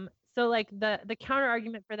 So like the counter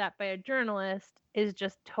argument for that by a journalist is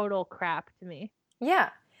just total crap to me. Yeah.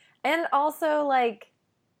 And also, like,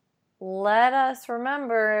 let us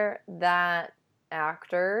remember that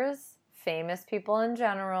actors, famous people in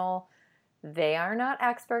general, they are not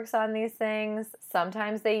experts on these things.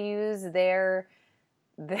 Sometimes they use their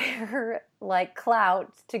like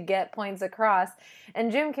clout to get points across.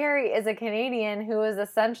 And Jim Carrey is a Canadian who is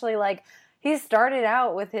essentially like, he started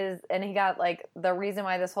out with and he got like, the reason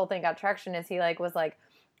why this whole thing got traction is he like was like,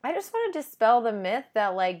 I just want to dispel the myth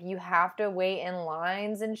that, like, you have to wait in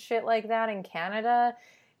lines and shit like that in Canada.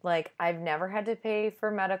 Like, I've never had to pay for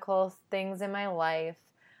medical things in my life.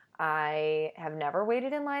 I have never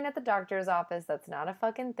waited in line at the doctor's office. That's not a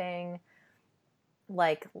fucking thing.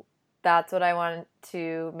 Like, that's what I want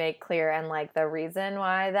to make clear. And, like, the reason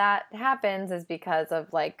why that happens is because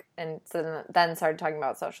of, like, and so then started talking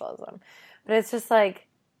about socialism. But it's just, like,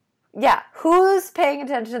 yeah, who's paying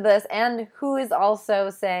attention to this and who is also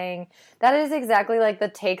saying that is exactly like the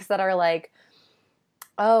takes that are like,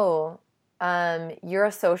 oh, you're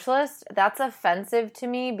a socialist? That's offensive to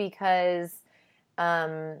me because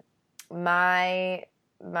my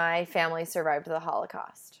family survived the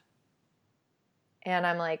Holocaust. And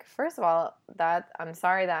I'm like, first of all, I'm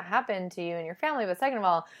sorry that happened to you and your family, but second of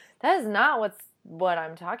all, that is not what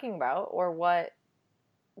I'm talking about or what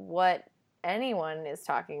anyone is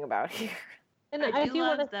talking about here. And I do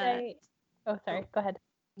want to say, oh, sorry, go ahead.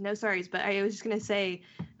 No sorries, but I was just going to say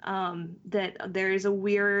that there is a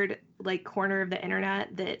weird like corner of the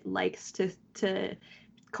internet that likes to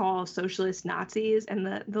call socialists Nazis, and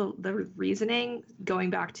the reasoning, going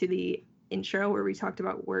back to the intro where we talked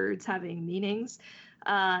about words having meanings,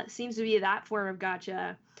 seems to be that form of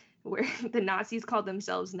gotcha where the Nazis called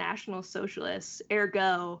themselves National Socialists,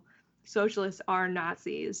 ergo socialists are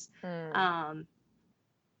Nazis.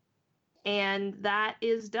 And that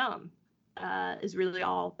is dumb, is really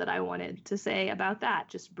all that I wanted to say about that.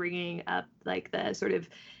 Just bringing up like the sort of,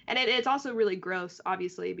 and it's also really gross,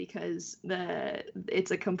 obviously, because it's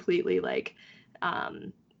a completely like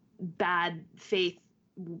bad faith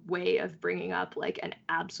way of bringing up like an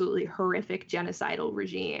absolutely horrific genocidal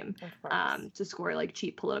regime to score like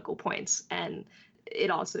cheap political points. And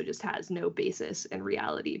it also just has no basis in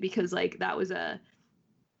reality, because like that was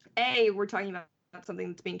we're talking about something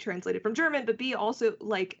that's being translated from German, but B, also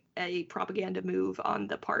like a propaganda move on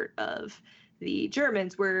the part of the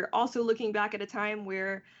Germans. We're also looking back at a time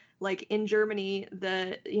where like in Germany, in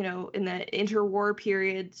the interwar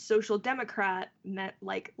period, social democrat meant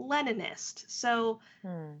like Leninist. So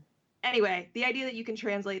anyway, the idea that you can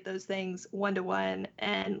translate those things one-to-one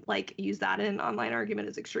and like use that in an online argument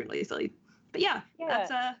is extremely silly. But yeah,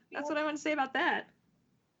 that's what I want to say about that.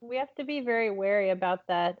 We have to be very wary about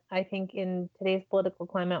that, I think, in today's political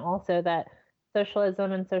climate also, that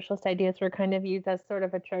socialism and socialist ideas were kind of used as sort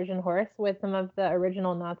of a Trojan horse with some of the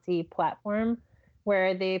original Nazi platform,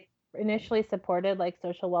 where they initially supported like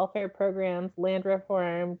social welfare programs, land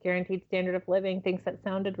reform, guaranteed standard of living, things that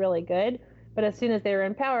sounded really good. But as soon as they were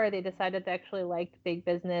in power, they decided to actually like big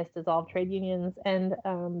business, dissolve trade unions, and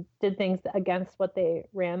did things against what they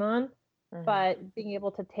ran on. Mm-hmm. But being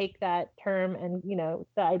able to take that term and, the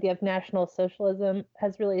idea of National Socialism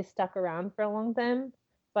has really stuck around for a long time.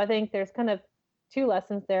 So I think there's kind of two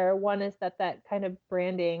lessons there. One is that kind of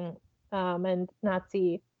branding and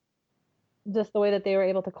Nazi, just the way that they were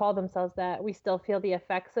able to call themselves that, we still feel the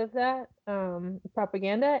effects of that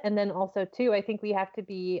propaganda. And then also, too, I think we have to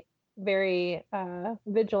be very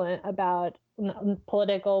vigilant about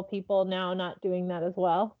political people now not doing that as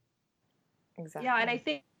well. Exactly. Yeah, and I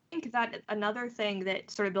think that another thing that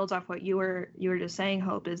sort of builds off what you were just saying,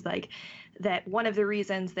 Hope, is like that one of the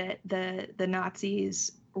reasons that the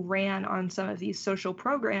Nazis ran on some of these social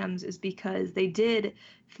programs is because they did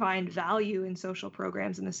find value in social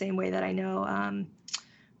programs in the same way that I know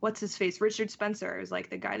what's his face, Richard Spencer is like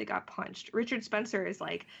the guy that got punched. Richard Spencer is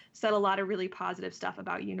like said a lot of really positive stuff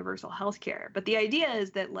about universal healthcare, but the idea is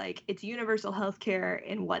that like it's universal healthcare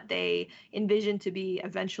in what they envision to be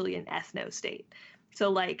eventually an ethno state. So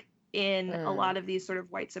like in a lot of these sort of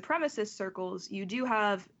white supremacist circles, you do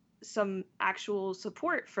have some actual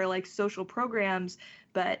support for like social programs,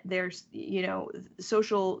 but there's,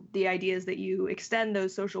 the idea is that you extend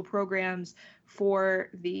those social programs for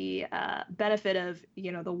the benefit of,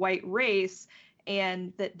 the white race,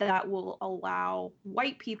 and that will allow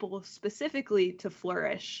white people specifically to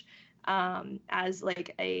flourish as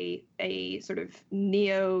like a sort of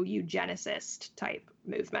neo-eugenicist type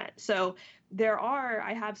movement. So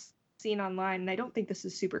I have seen online, and I don't think this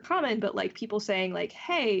is super common, but like people saying like,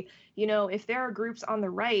 hey, if there are groups on the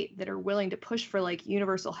right that are willing to push for like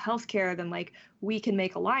universal healthcare, then like we can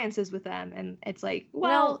make alliances with them. And it's like,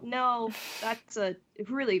 well, no, that's a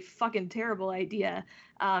really fucking terrible idea,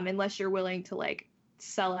 unless you're willing to like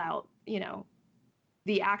sell out,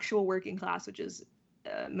 the actual working class, which is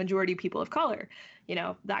majority people of color,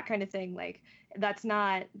 that kind of thing. Like that's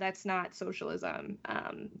not socialism.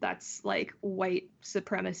 That's like white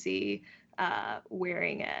supremacy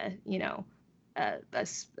wearing a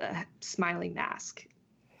smiling mask.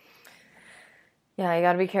 Yeah, you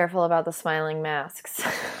gotta be careful about the smiling masks.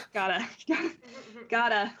 gotta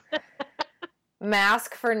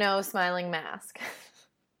mask for no smiling mask.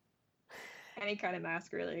 Any kind of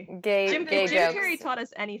mask, really. Jim Carrey taught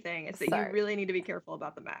us anything. It's that you really need to be careful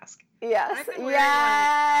about the mask. Yes.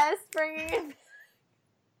 Bringing it.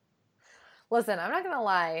 Listen, I'm not gonna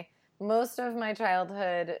lie. Most of my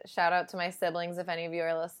childhood, shout out to my siblings if any of you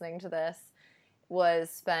are listening to this,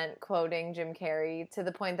 was spent quoting Jim Carrey, to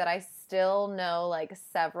the point that I still know like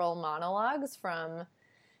several monologues from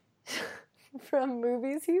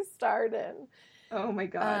movies he starred in. Oh my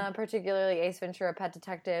god. Particularly Ace Ventura, Pet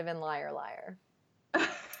Detective, and Liar Liar.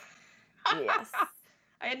 Yes.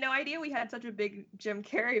 I had no idea we had such a big Jim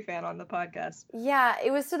Carrey fan on the podcast. Yeah,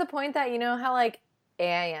 it was to the point that, how like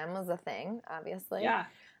AIM was a thing, obviously. Yeah.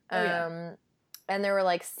 Oh, yeah. And there were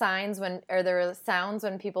like there were sounds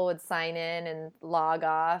when people would sign in and log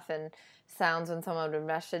off, and sounds when someone would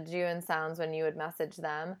message you, and sounds when you would message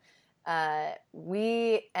them.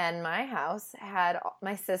 We and my house had,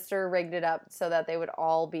 my sister rigged it up so that they would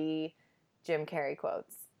all be Jim Carrey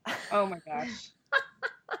quotes. Oh my gosh.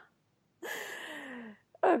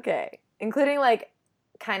 Okay. Including like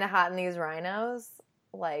Kind of Hot in These Rhinos.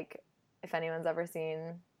 Like if anyone's ever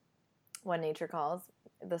seen When Nature Calls,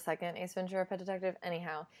 the second Ace Ventura Pet Detective.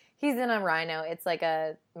 Anyhow, he's in a rhino. It's like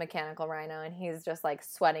a mechanical rhino, and he's just like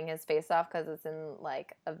sweating his face off because it's in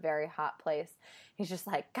like a very hot place. He's just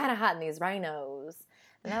like, kind of hot in these rhinos.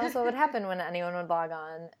 And that was what would happen when anyone would log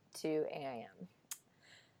on to AIM.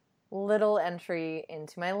 Little entry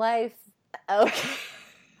into my life. Okay.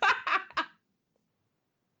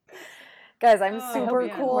 Guys, I'm super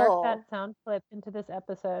cool. Work that sound clip into this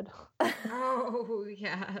episode. Oh,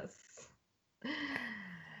 yes.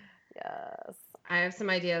 Yes. I have some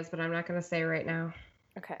ideas, but I'm not going to say right now.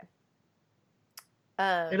 Okay.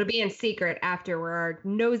 It'll be in secret after, where our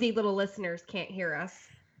nosy little listeners can't hear us.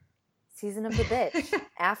 Season of the Bitch.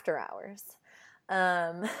 After hours.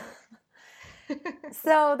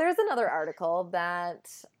 So there's another article that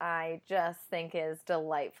I just think is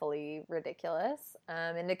delightfully ridiculous.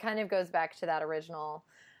 And it kind of goes back to that original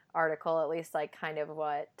article, at least like kind of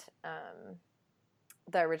what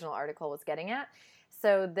the original article was getting at.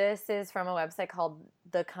 So this is from a website called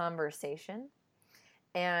The Conversation.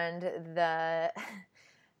 And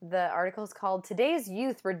the article is called "Today's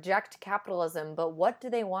Youth Reject Capitalism, but What Do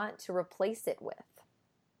They Want to Replace It With?"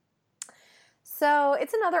 So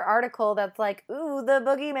it's another article that's like, ooh, the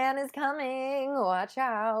boogeyman is coming, watch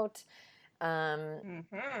out.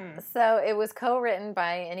 So it was co-written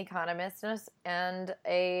by an economist and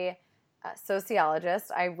a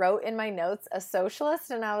sociologist. I wrote in my notes a socialist,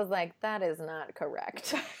 and I was like, that is not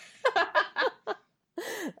correct.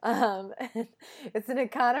 It's an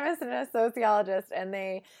economist and a sociologist, and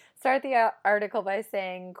they start the article by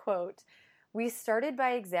saying, quote, "We started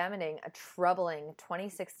by examining a troubling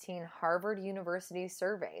 2016 Harvard University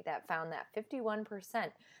survey that found that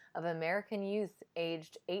 51% of American youth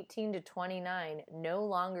aged 18 to 29 no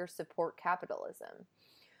longer support capitalism.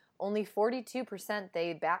 Only 42%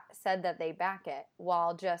 said that they back it,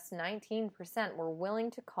 while just 19% were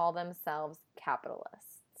willing to call themselves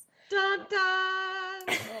capitalists." Dun, dun.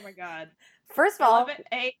 Oh my god. First of all,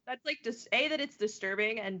 that's like A, that it's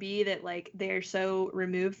disturbing, and B, that like they're so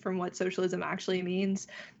removed from what socialism actually means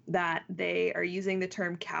that they are using the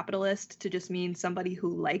term capitalist to just mean somebody who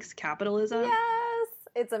likes capitalism. Yes,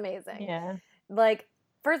 it's amazing. Yeah. Like,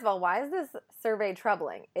 first of all, why is this survey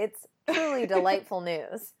troubling? It's truly delightful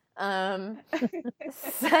news. Second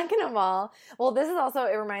of all, well, this is also,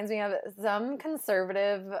 it reminds me of some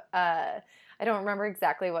conservative, I don't remember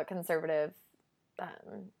exactly what conservative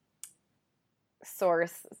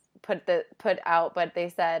source put out, but they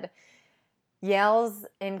said Yale's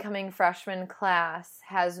incoming freshman class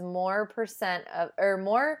has more percent of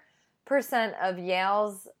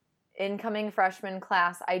Yale's incoming freshman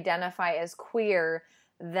class identify as queer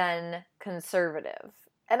than conservative.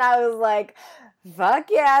 And I was like, fuck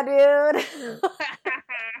yeah, dude.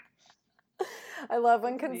 I love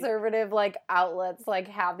when conservative like outlets like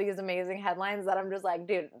have these amazing headlines that I'm just like,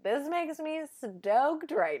 dude, this makes me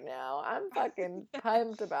stoked right now. I'm fucking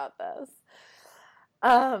pumped about this.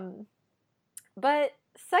 But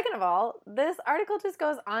second of all, this article just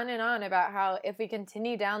goes on and on about how if we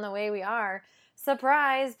continue down the way we are,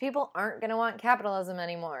 surprise, people aren't going to want capitalism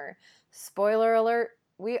anymore. Spoiler alert,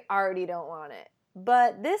 we already don't want it.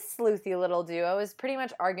 But this sleuthy little duo is pretty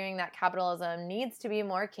much arguing that capitalism needs to be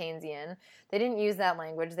more Keynesian. They didn't use that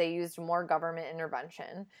language. They used more government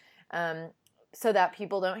intervention so that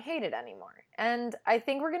people don't hate it anymore. And I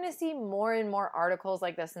think we're going to see more and more articles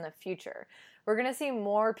like this in the future. We're going to see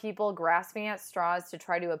more people grasping at straws to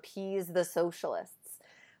try to appease the socialists.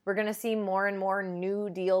 We're going to see more and more New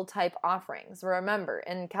Deal type offerings. Remember,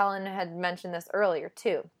 and Kellen had mentioned this earlier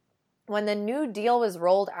too, when the New Deal was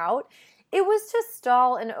rolled out, it was to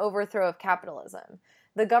stall an overthrow of capitalism.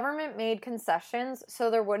 The government made concessions so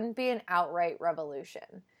there wouldn't be an outright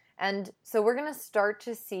revolution. And so we're going to start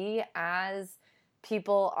to see, as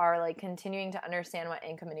people are like continuing to understand what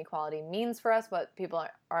income inequality means for us, what people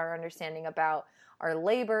are understanding about our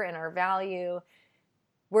labor and our value,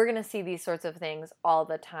 we're going to see these sorts of things all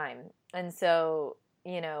the time. And so,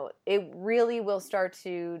 you know, it really will start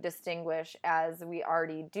to distinguish, as we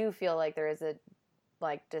already do feel like there is a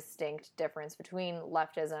like distinct difference between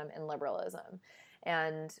leftism and liberalism.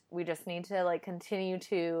 And we just need to like continue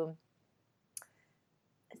to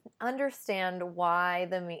understand why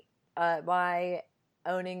why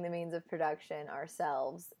owning the means of production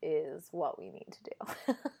ourselves is what we need to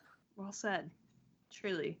do. Well said.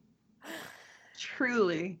 Truly.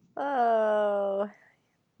 Truly. Oh,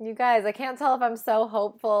 you guys, I can't tell if I'm so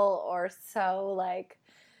hopeful or so like,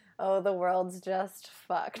 oh, the world's just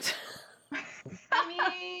fucked. I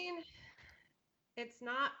mean, it's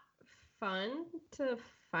not fun to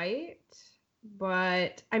fight,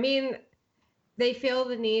 but I mean, they feel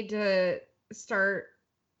the need to start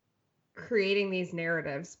creating these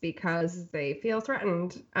narratives because they feel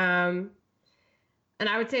threatened. And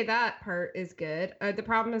I would say that part is good. The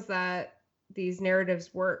problem is that these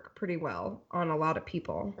narratives work pretty well on a lot of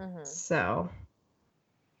people. Mm-hmm. So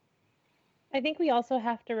I think we also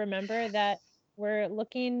have to remember that we're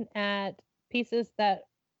looking at pieces that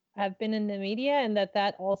have been in the media, and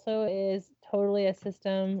that also is totally a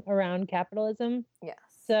system around capitalism. Yes.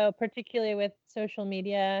 So particularly with social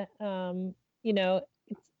media, you know,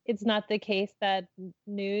 it's not the case that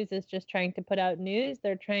news is just trying to put out news.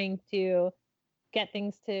 They're trying to get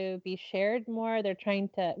things to be shared more.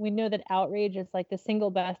 We know that outrage is like the single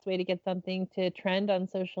best way to get something to trend on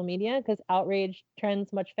social media, because outrage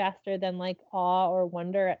trends much faster than like awe or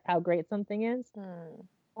wonder at how great something is.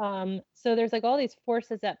 So there's like all these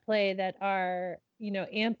forces at play that are, you know,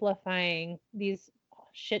 amplifying these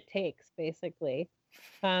shit takes basically.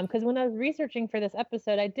 Because when I was researching for this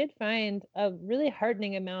episode, I did find a really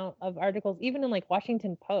heartening amount of articles, even in like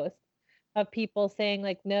Washington Post, of people saying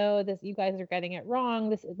like, no, this, you guys are getting it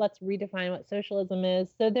wrong. Let's redefine what socialism is.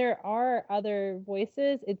 So there are other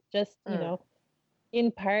voices. It's just, in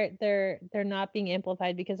part they're not being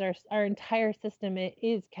amplified because our entire system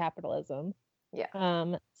is capitalism.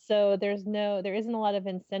 Yeah. So there isn't a lot of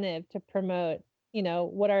incentive to promote,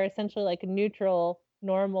 what are essentially like neutral,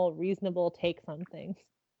 normal, reasonable takes on things.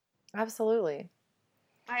 Absolutely.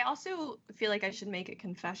 I also feel like I should make a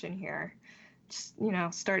confession here. Just,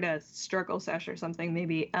 start a struggle sesh or something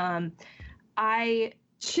maybe.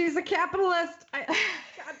 She's a capitalist.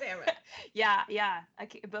 God damn it. Yeah.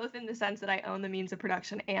 Both in the sense that I own the means of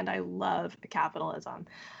production and I love capitalism.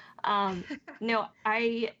 No,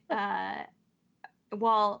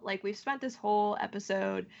 well, like we've spent this whole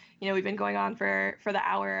episode, we've been going on for the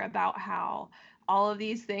hour about how all of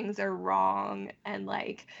these things are wrong and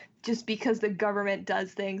like just because the government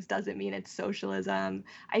does things doesn't mean it's socialism.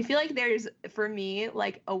 I feel like there's, for me,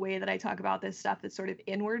 like a way that I talk about this stuff that's sort of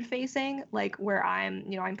inward facing, like where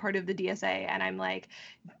I'm part of the DSA and I'm like,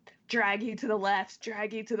 drag you to the left,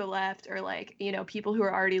 or like, people who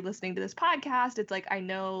are already listening to this podcast, it's like I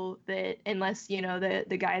know that unless,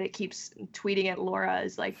 the guy that keeps tweeting at Laura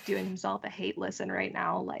is like doing himself a hate listen right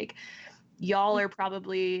now, like y'all are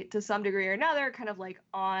probably to some degree or another kind of like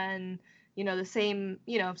on, the same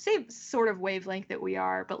sort of wavelength that we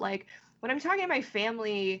are. But like when I'm talking to my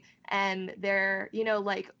family and they're,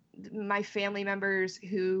 like my family members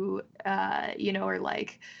who, are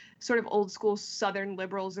like sort of old school Southern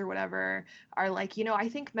liberals or whatever are like, I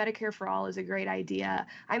think Medicare for all is a great idea.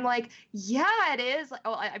 I'm like, yeah, it is.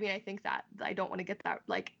 Oh, I mean, I think that. I don't want to get that,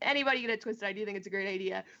 like, anybody get it twisted. I do think it's a great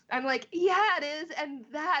idea. I'm like, yeah, it is. And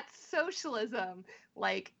that's socialism.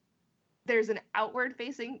 Like, there's an outward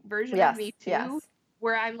facing version of me too,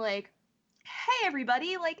 where I'm like, hey,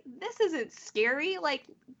 everybody, like, this isn't scary. Like,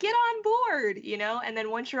 get on board, And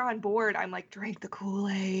then once you're on board, I'm like, drink the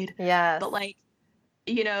Kool-Aid. Yes. But like,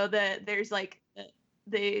 there's like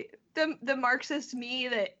the Marxist me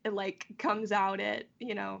that like comes out at,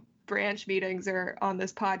 branch meetings or on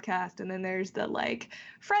this podcast. And then there's the like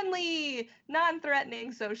friendly,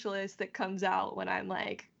 non-threatening socialist that comes out when I'm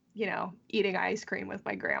like, eating ice cream with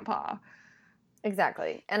my grandpa.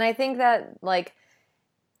 Exactly. And I think that like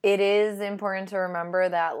it is important to remember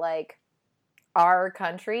that like our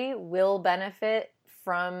country will benefit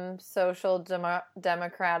from social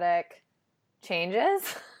democratic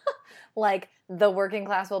changes. Like the working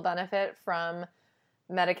class will benefit from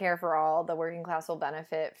Medicare for all. The working class will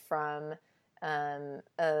benefit from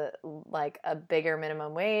like a bigger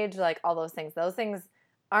minimum wage, like all those things. Those things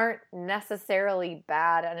aren't necessarily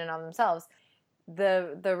bad in and of themselves.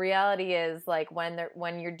 The reality is like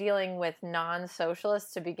when you're dealing with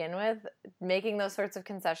non-socialists to begin with, making those sorts of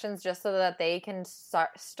concessions just so that they can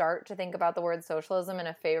start to think about the word socialism in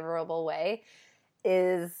a favorable way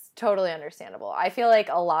is totally understandable. I feel like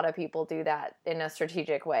a lot of people do that in a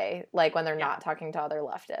strategic way, like when they're not talking to other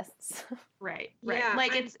leftists. Right. Yeah,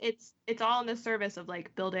 like it's all in the service of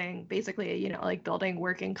like building basically, like building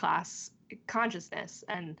working class consciousness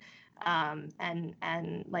and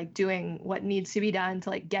like doing what needs to be done to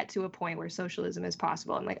like get to a point where socialism is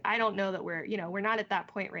possible. And like I don't know that we're not at that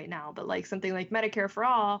point right now, but like something like Medicare for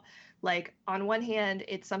all, like on one hand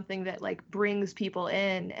it's something that like brings people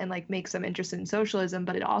in and like makes them interested in socialism,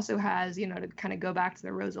 but it also has, to kind of go back to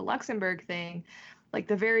the Rosa Luxemburg thing, like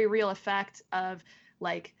the very real effect of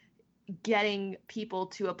like getting people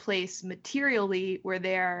to a place materially where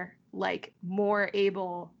they're like more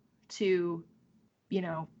able to,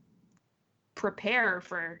 prepare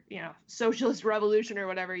for, socialist revolution or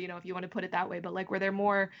whatever, if you want to put it that way, but like where they're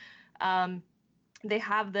more, they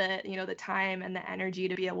have the, the time and the energy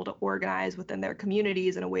to be able to organize within their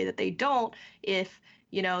communities in a way that they don't if,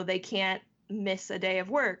 they can't miss a day of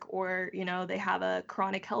work or, they have a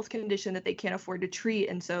chronic health condition that they can't afford to treat.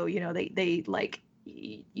 And so, they like,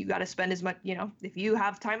 you got to spend as much, if you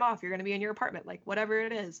have time off, you're going to be in your apartment, like whatever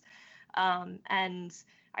it is. And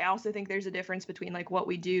I also think there's a difference between like what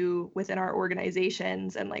we do within our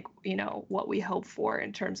organizations and like, what we hope for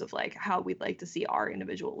in terms of like how we'd like to see our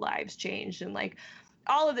individual lives changed. And like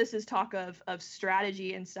all of this is talk of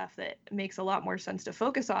strategy and stuff that makes a lot more sense to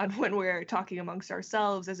focus on when we're talking amongst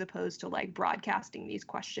ourselves as opposed to like broadcasting these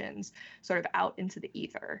questions sort of out into the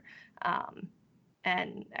ether.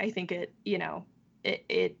 And I think it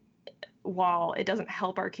while it doesn't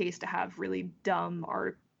help our case to have really dumb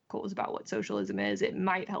articles about what socialism is, it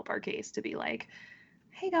might help our case to be like,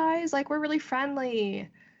 hey guys, like we're really friendly,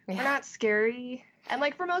 we're not scary, and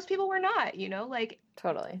like for most people we're not, like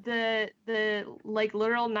totally the like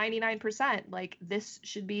literal 99%, like this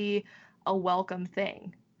should be a welcome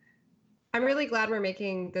thing. I'm really glad we're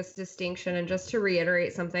making this distinction. And just to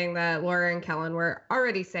reiterate something that Laura and Kellen were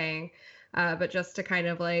already saying, but just to kind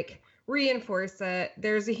of like reinforce it,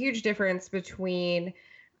 there's a huge difference between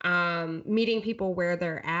meeting people where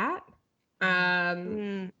they're at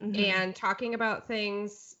and talking about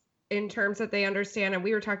things in terms that they understand. And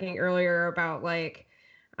we were talking earlier about like,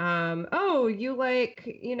 oh, you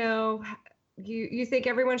like, you know, you think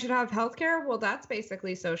everyone should have healthcare? Well, that's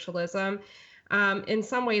basically socialism. In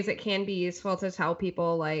some ways, it can be useful to tell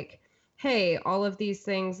people like, hey, all of these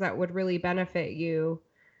things that would really benefit you,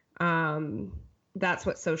 that's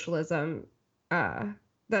what socialism,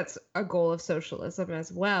 that's a goal of socialism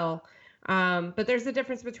as well. But there's a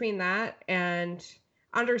difference between that and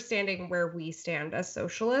understanding where we stand as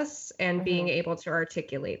socialists and being able to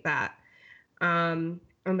articulate that. And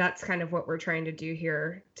that's kind of what we're trying to do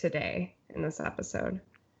here today in this episode.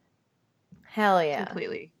 Hell yeah.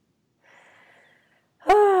 Completely.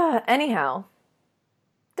 Anyhow,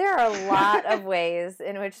 there are a lot of ways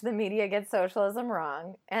in which the media gets socialism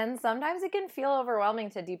wrong, and sometimes it can feel overwhelming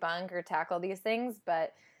to debunk or tackle these things,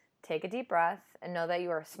 but take a deep breath and know that you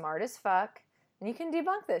are smart as fuck, and you can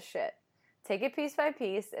debunk this shit. Take it piece by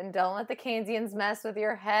piece, and don't let the Keynesians mess with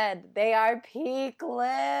your head. They are peak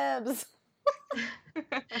libs.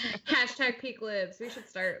 Hashtag peak libs. We should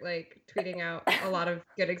start like tweeting out a lot of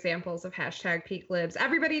good examples of hashtag peak libs.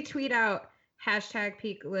 Everybody tweet out hashtag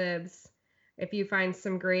peak libs if you find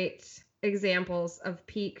some great examples of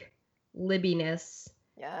peak libbiness.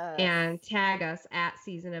 Yes. And tag us at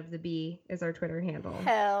Season of the Bee is our Twitter handle.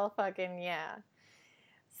 Hell fucking yeah.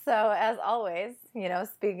 So as always, you know,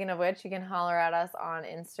 speaking of which, you can holler at us on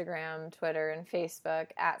Instagram, Twitter, and Facebook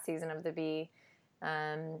at Season of the Bee.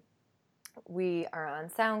 We are on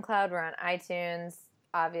SoundCloud. We're on iTunes.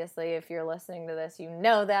 Obviously, if you're listening to this, you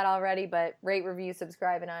know that already, but rate, review,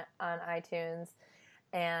 subscribe on iTunes,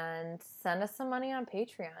 and send us some money on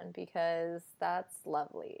Patreon because that's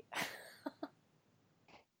lovely.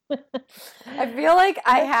 I feel like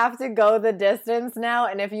I have to go the distance now,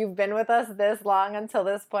 and if you've been with us this long until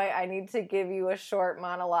this point, I need to give you a short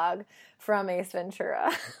monologue from Ace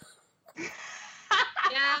Ventura. Yes!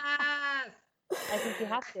 I think you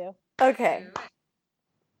have to. Okay.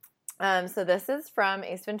 So this is from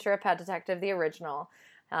Ace Ventura: Pet Detective, the original.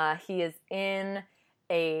 He is in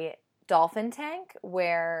a dolphin tank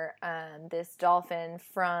where this dolphin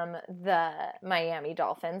from the Miami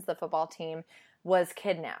Dolphins, the football team, was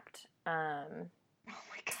kidnapped. Oh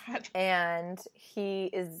my God. And he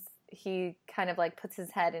kind of like puts his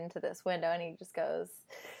head into this window and he just goes,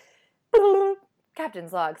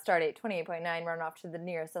 Captain's log, stardate 28.9, run off to the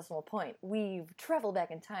nearest decimal point. We've traveled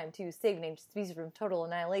back in time to save an ancient species from total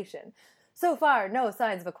annihilation. So far, no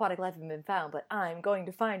signs of aquatic life have been found, but I'm going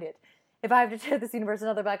to find it. If I have to tear this universe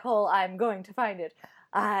another black hole, I'm going to find it.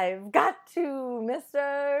 I've got to,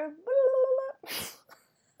 Mr.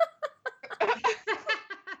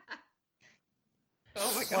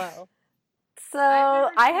 Oh my God. Wow. So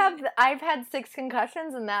I've had 6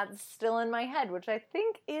 concussions and that's still in my head, which I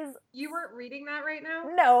think is... You weren't reading that right now?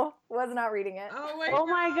 No, was not reading it. Oh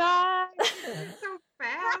my God. So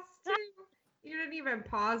fast, too. You didn't even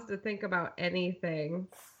pause to think about anything.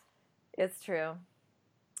 It's true.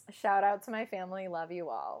 Shout out to my family. Love you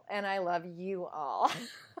all. And I love you all.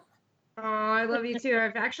 Oh, I love you too.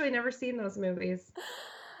 I've actually never seen those movies.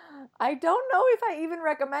 I don't know if I even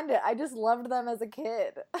recommend it. I just loved them as a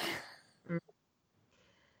kid.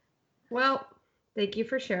 Well, thank you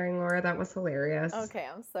for sharing, Laura. That was hilarious. Okay,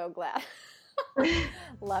 I'm so glad.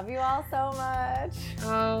 Love you all so much.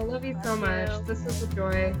 Oh, love you so much. This was a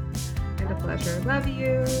joy and a pleasure. Love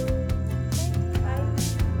you. Bye.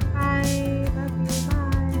 Bye. Love you.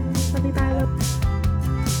 Bye. Love you. Bye. Love you.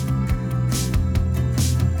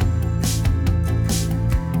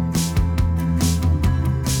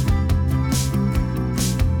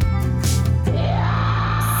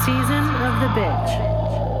 Season of the Bitch.